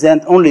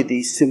represent only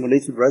the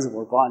simulated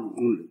reservoir volume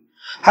only.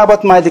 How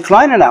about my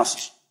decline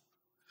analysis?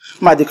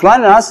 My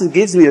decline analysis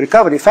gives me a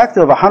recovery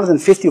factor of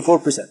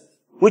 154%.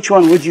 Which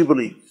one would you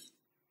believe?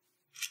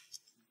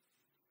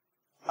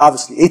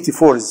 Obviously,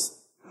 84 is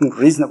more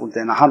reasonable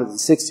than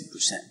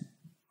 160%.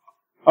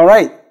 All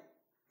right.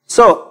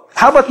 So,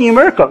 how about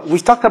numerical? We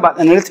talked about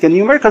analytical.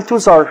 Numerical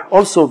tools are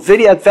also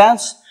very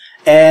advanced,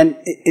 and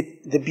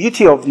the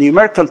beauty of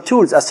numerical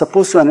tools as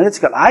opposed to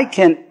analytical, I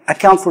can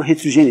account for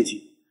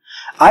heterogeneity.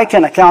 I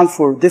can account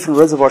for different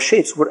reservoir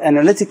shapes, where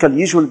analytical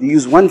usually they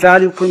use one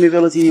value of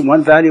permeability,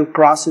 one value of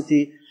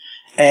porosity,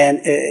 and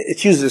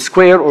it uses a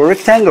square or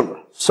rectangular.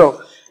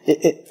 So,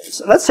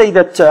 so let's say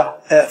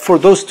that for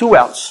those two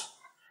wells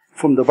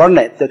from the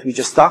Barnett that we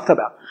just talked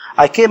about,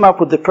 I came up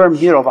with the perm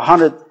here of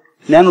 100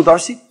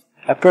 nanodarcy,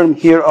 a perm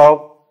here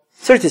of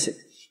 36.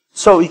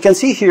 So you can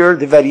see here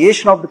the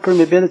variation of the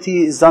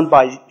permeability is done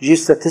by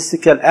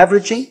geostatistical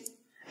averaging,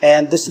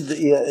 and this is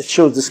it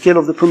shows the scale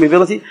of the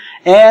permeability.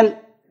 And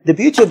the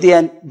beauty of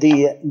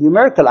the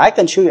numerical, I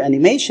can show you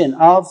animation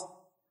of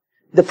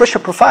the pressure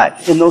profile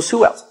in those two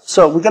wells.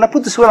 So we're going to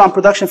put this well on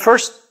production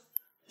first.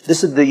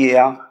 This is the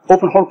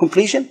open hole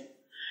completion.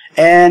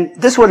 And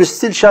this well is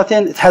still shut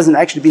in. It hasn't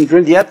actually been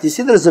drilled yet. You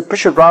see there's a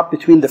pressure drop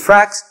between the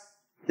fracs.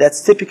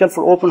 That's typical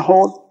for open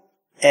hole.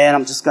 And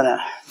I'm just going to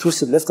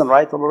twist it left and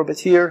right a little bit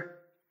here.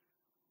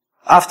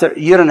 After a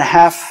year and a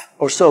half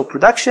or so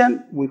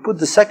production, we put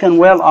the second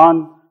well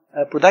on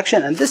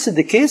production. And this is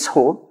the case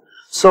hole.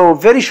 So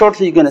very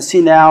shortly you're going to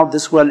see now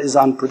this well is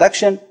on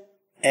production.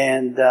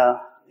 And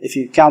if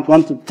you count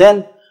 1 to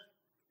 10,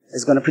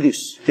 it's going to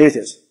produce. Here it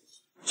is.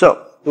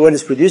 So the well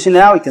is producing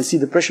now. You can see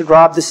the pressure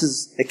drop. This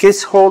is a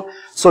case hole.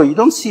 So you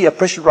don't see a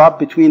pressure drop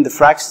between the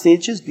frac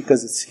stages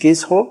because it's a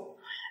case hole.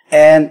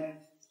 And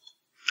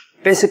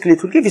basically,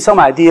 it will give you some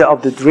idea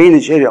of the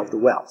drainage area of the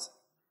wells.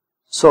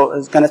 So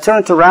it's going to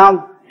turn it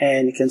around,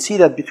 and you can see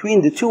that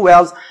between the two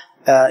wells,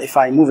 if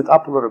I move it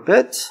up a little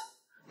bit,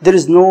 there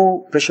is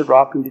no pressure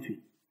drop in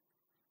between.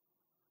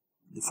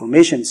 The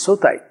formation is so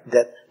tight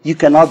that you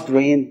cannot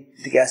drain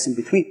the gas in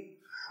between.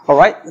 All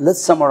right,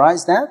 let's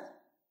summarize that.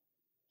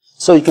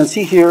 So you can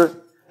see here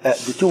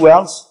the two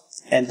wells,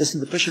 and this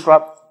is the pressure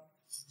drop.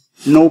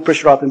 No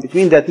pressure drop in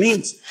between. That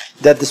means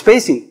that the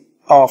spacing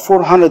of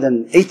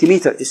 480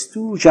 meters is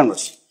too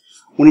generous.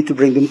 We need to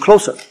bring them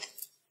closer.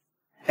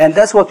 And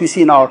that's what we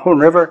see in our Horn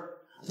River.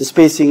 the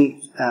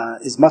spacing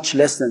is much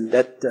less than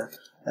that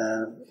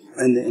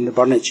in the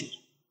Barnett sheet.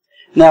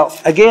 Now,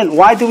 again,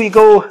 why do we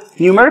go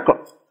numerical?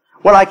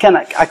 Well, I can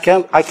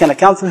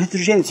account for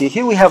heterogeneity.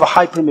 Here we have a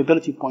high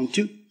permeability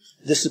 0.2.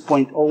 This is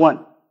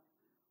 0.01.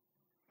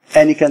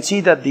 And you can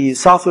see that the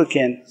software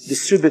can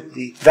distribute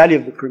the value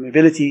of the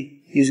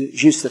permeability using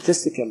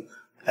geostatistical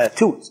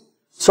tools.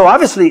 So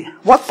obviously,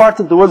 what part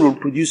of the well will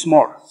produce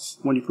more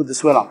when you put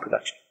this well on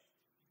production?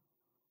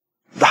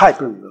 The high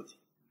permeability,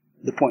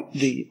 the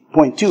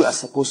 0.2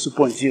 as opposed to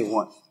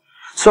 0.01.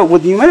 So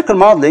with numerical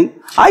modeling,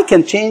 I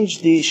can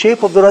change the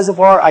shape of the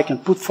reservoir, I can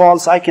put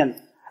faults, I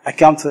can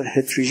account for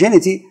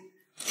heterogeneity,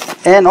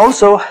 and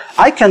also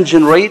I can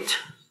generate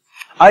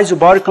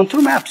isobaric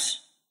contour maps.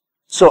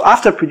 So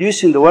after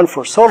producing the well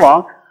for so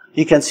long,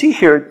 you can see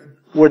here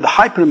where the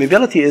high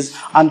permeability is,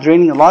 I'm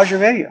draining a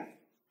larger area.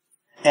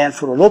 And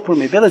for a low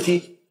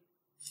permeability,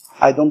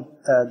 I don't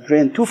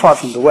drain too far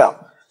from the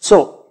well.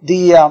 So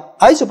the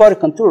isobaric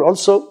contour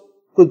also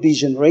could be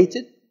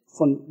generated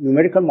from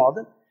numerical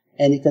model.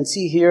 And you can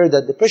see here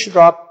that the pressure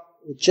drop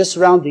is just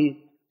around the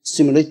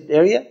simulated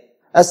area.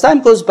 As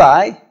time goes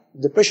by,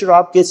 the pressure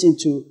drop gets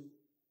into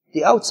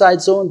the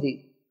outside zone,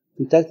 the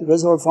contacted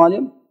reservoir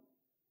volume.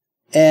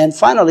 And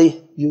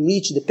finally, you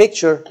reach the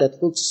picture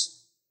that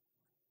looks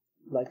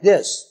like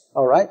this.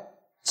 All right?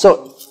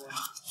 So,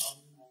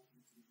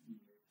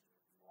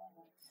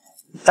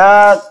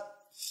 I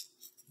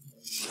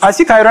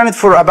think I ran it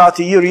for about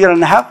a year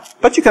and a half,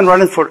 but you can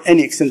run it for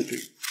any extended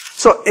period.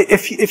 So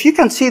if you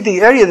can see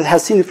the area that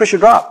has seen the pressure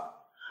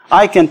drop,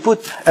 I can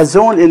put a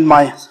zone in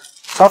my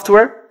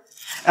software,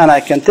 and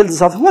I can tell the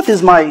software, what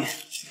is my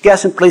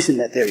gas in place in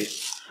that area?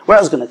 Well,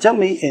 it's going to tell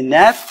me in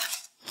that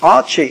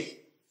odd shape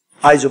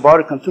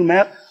isobaric contour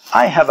map,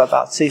 I have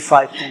about, say,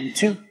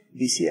 5.2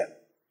 BCF.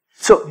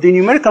 So the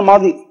numerical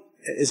modeling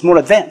is more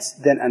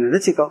advanced than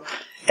analytical,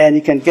 and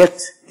you can get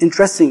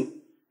interesting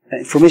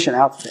information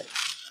out of it.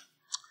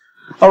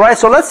 All right,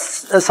 so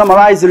let's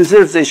summarize the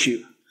reserves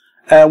issue.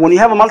 When you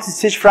have a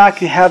multi-stage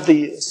frac, you have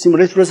the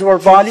simulated reservoir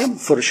volume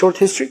for a short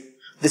history.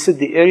 This is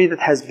the area that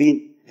has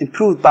been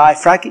improved by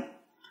fracking.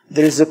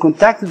 There is a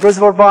contacted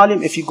reservoir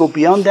volume. If you go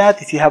beyond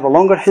that, if you have a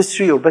longer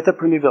history or better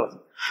permeability.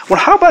 Well,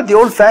 how about the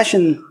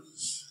old-fashioned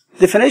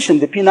definition,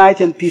 the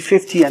P90 and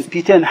P50 and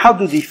P10? How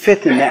do they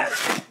fit in that?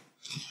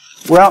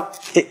 Well,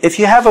 if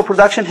you have a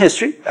production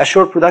history, a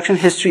short production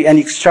history, and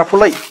you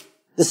extrapolate,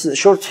 this is a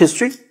short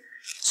history,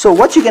 so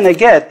what you're going to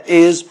get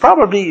is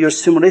probably your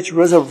simulated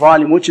reservoir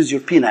volume, which is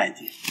your P90.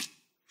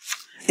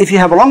 If you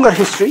have a longer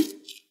history,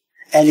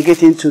 and you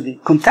get into the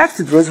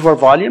contacted reservoir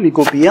volume, you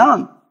go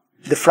beyond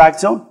the frac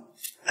zone,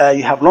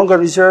 you have longer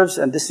reserves,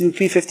 and this is your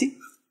P50.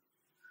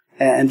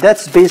 And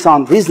that's based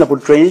on reasonable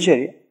drainage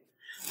area.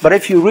 But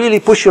if you really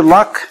push your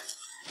luck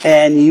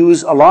and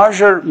use a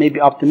larger, maybe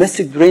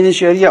optimistic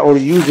drainage area, or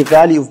use the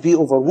value of B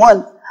over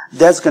 1,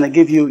 that's going to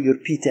give you your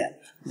P10.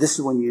 This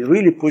is when you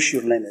really push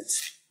your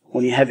limits,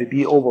 when you have a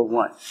B over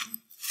 1.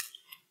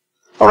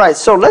 All right,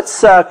 so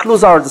let's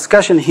close our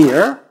discussion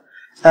here.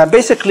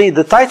 Basically,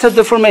 the tighter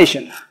the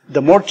formation,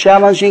 the more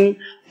challenging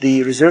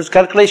the reserves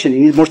calculation. You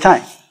need more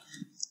time.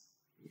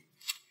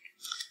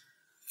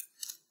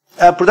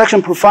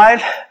 Production profile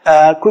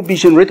could be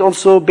generated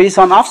also based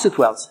on offset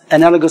wells,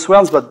 analogous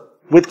wells, but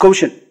with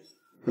caution.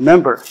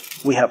 Remember,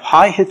 we have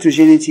high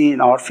heterogeneity in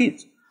our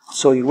fields.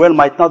 So your well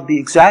might not be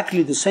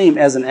exactly the same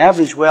as an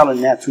average well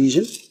in that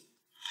region.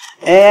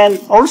 And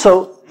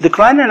also,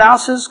 decline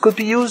analysis could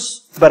be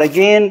used, but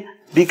again,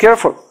 be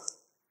careful.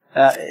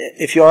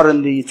 If you are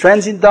in the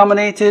transient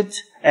dominated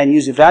and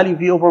use a value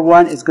B over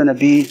 1, it's going to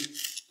be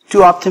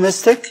too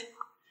optimistic.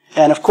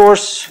 And of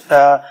course,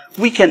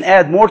 we can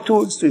add more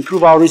tools to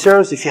improve our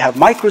reserves. If you have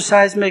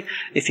microseismic,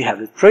 if you have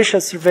the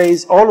pressure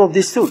surveys, all of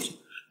these tools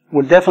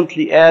will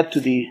definitely add to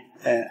the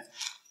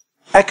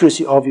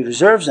accuracy of your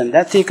reserves, and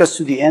that takes us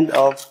to the end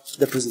of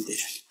the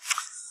presentation.